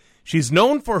 Mississippi. She's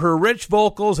known for her rich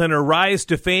vocals and her rise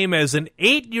to fame as an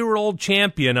 8-year-old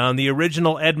champion on the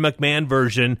original Ed McMahon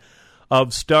version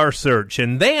of Star Search.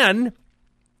 And then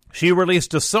she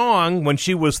released a song when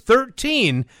she was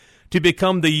 13 to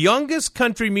become the youngest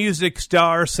country music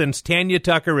star since Tanya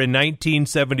Tucker in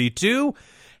 1972.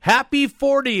 Happy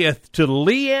 40th to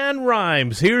Leanne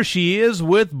Rimes. Here she is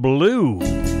with Blue.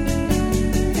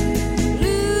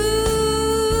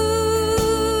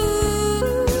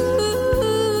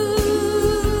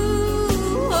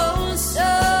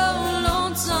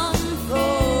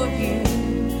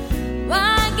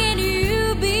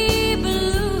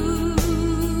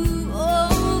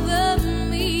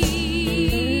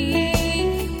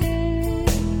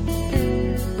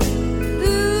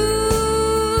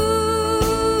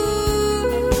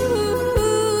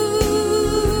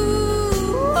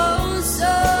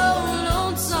 So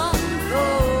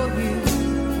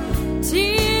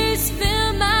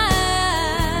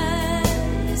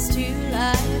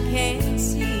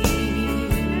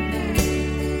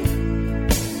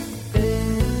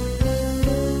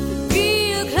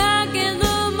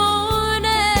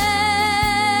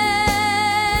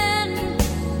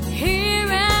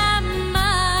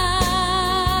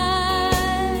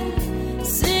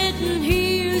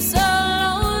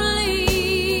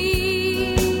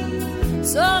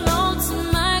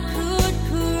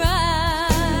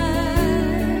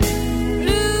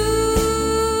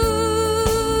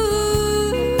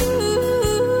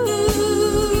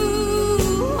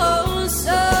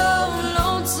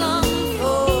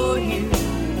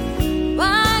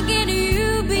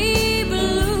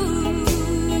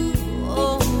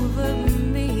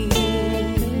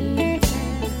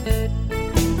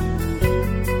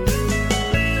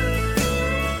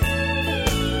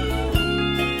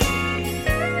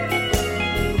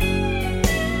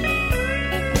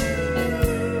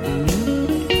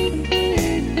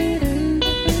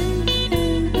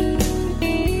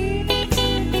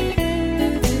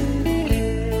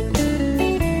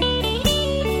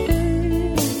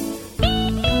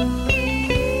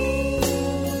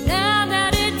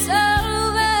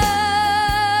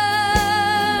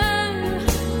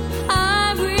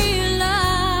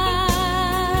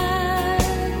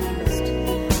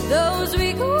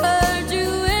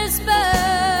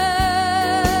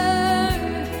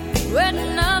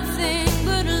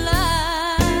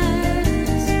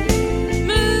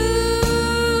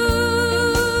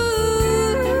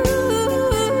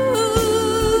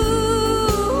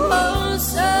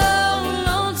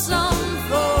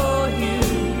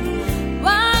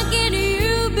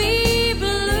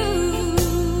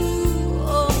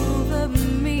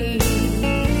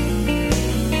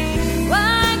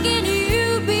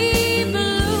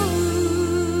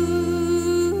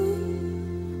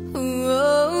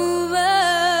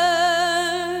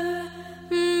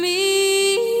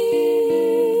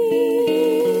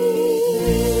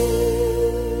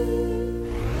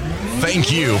Thank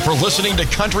you for listening to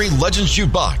Country Legends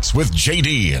Jukebox with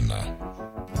JD.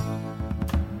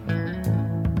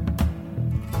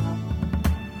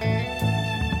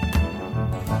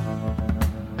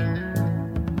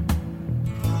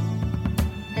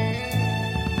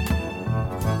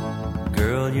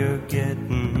 Girl, you're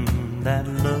getting that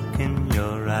look in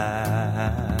your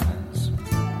eyes,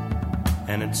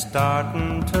 and it's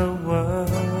starting to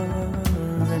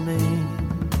worry me.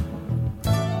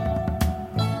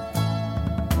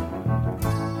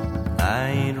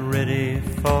 I ain't ready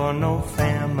for no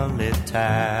family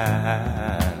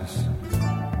ties.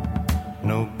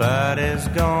 Nobody's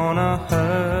gonna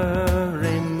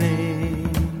hurry me.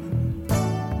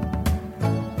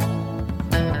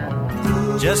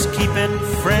 Just keep it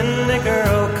friendly,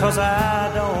 girl, 'cause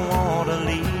I don't want to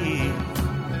leave.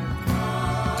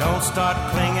 Don't start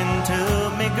clinging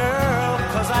to me, girl,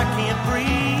 'cause I can't breathe.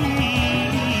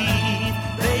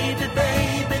 Baby,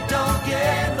 baby, don't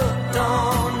get hooked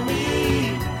on me.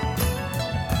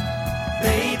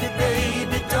 Baby,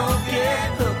 baby, don't get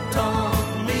hooked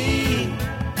on me.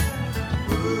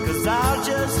 'Cause I'll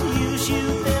just use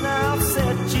you, then I'll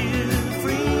set you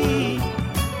free.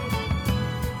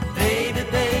 Baby,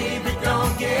 baby,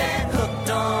 don't get hooked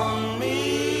on me.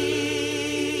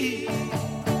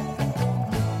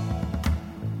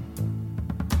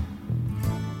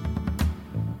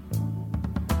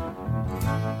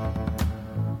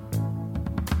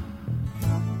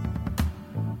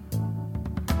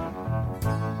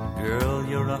 Girl,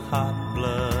 you're a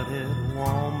hot-blooded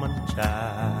woman,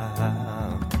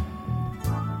 child,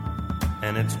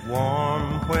 and it's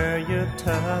warm where you're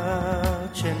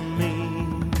touching me.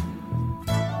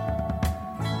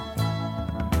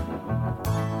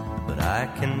 But I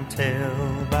can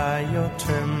tell by your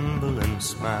trembling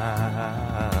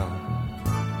smile,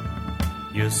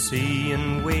 you're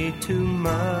seeing way too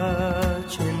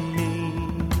much in me.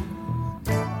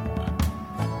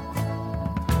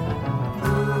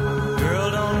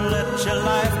 Your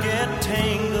life get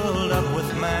tangled up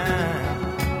with mine,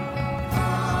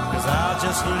 'cause I'll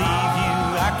just leave you.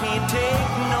 I can't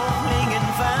take no clinging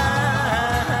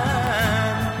fine.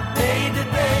 Baby,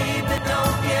 baby,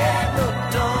 don't get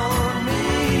hooked on me.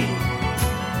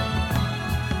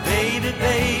 Baby,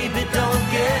 baby, don't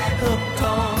get hooked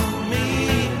on me.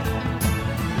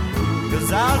 'Cause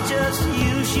I'll just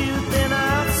use you, then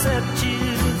I'll set you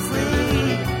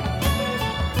free.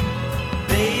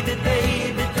 Baby,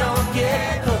 baby, don't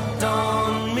get hooked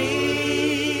on me.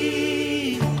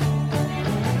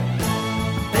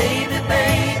 Baby,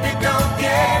 baby, don't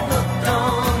get hooked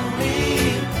on me.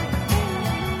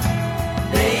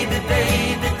 Baby,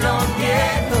 baby, don't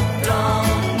get hooked on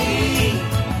me.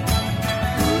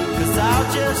 'Cause I'll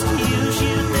just use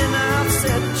you, then I'll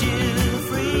set you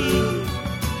free.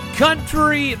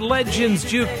 Country Legends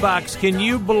Jukebox. Can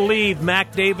you believe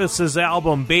Mac Davis's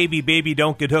album, Baby, Baby,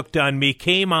 Don't Get Hooked on Me,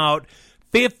 came out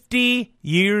 50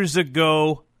 years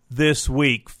ago this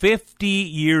week. 50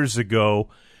 years ago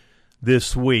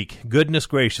this week. Goodness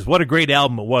gracious. What a great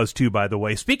album it was, too, by the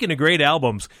way. Speaking of great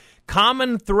albums,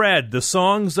 Common Thread, The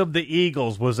Songs of the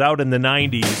Eagles, was out in the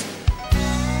 90s.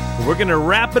 We're going to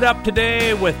wrap it up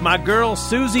today with my girl,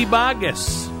 Susie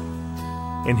Boggess.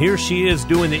 And here she is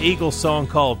doing the Eagles song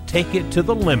called Take It to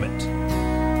the Limit.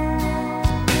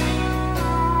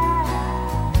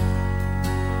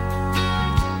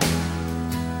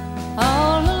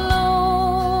 All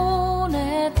alone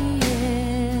at the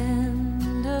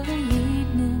end of the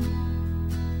evening,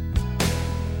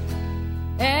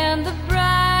 and the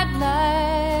bright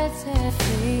lights have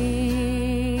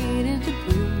faded to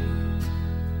blue.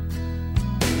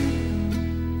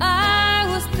 I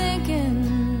was thinking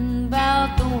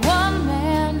about the one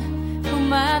man who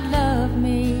might love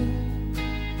me.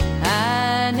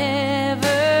 I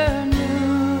never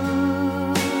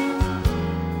knew.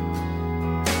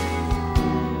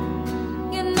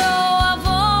 You know, I've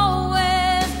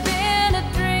always been a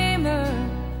dreamer.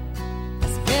 I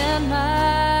spend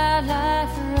my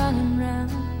life running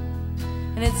round,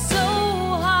 and it's so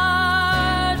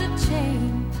hard to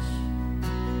change.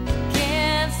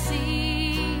 Can't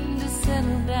seem to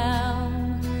settle down.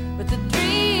 But the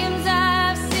dreams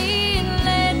I've seen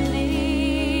lately,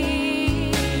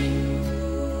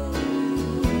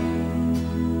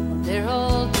 they're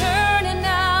all turning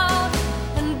out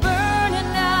and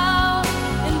burning out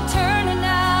and turning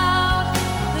out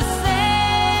the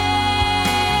same.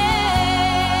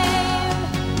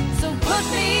 So put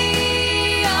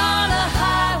me on a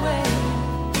highway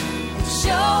and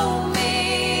show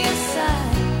me a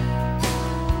sign,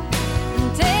 and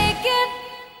take it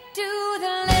to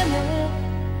the limit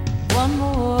one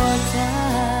more time.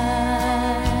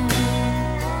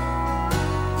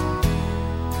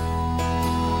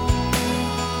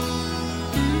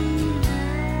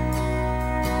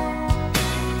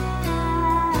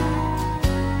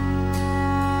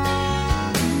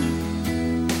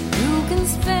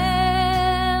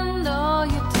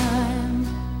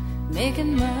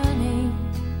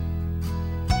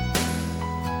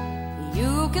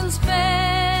 You can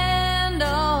spend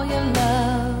all your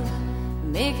love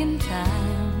making time.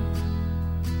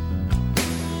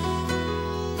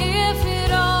 If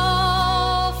it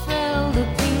all fell to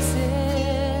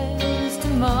pieces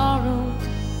tomorrow,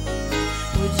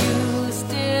 would you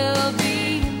still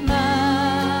be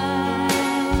mine?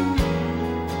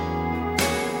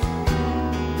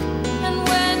 And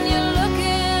when you're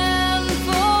looking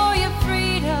for your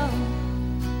freedom,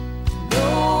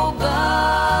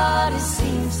 nobody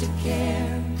seems to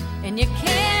care, and you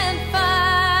can't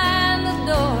find the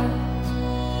door,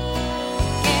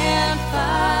 can't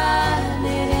find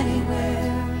it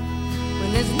anywhere, when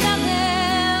there's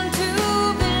nothing to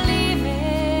believe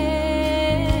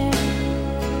in.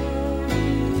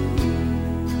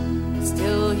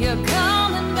 Still you're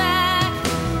coming back,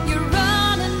 you're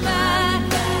running back,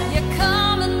 you're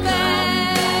coming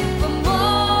back for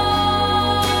more.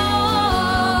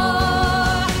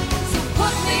 So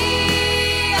put me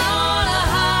on a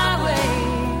highway,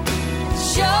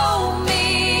 show me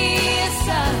a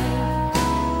sign,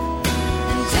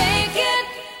 and take it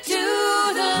to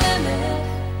the limit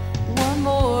one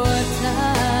more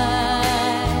time.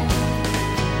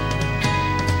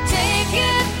 Take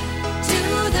it to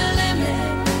the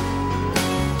limit,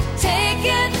 take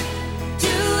it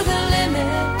to the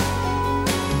limit,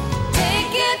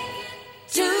 take it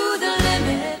to the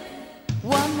limit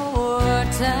one more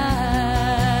time.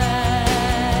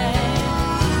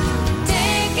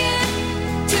 Take it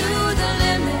to the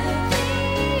limit,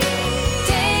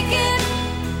 take it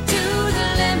to the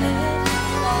limit.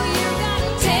 Oh, you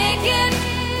gotta take it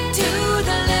to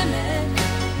the limit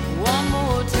one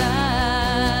more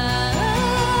time.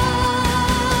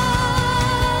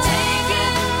 Take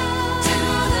it to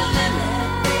the limit,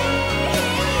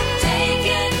 take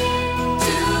it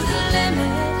to the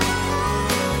limit,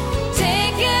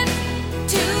 take it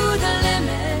to the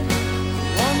limit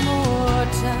one more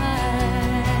time.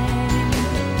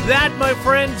 That, my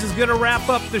friends, is going to wrap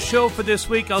up the show for this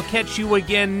week. I'll catch you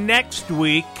again next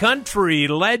week. Country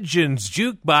Legends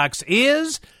Jukebox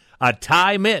is a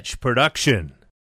Ty Mitch production.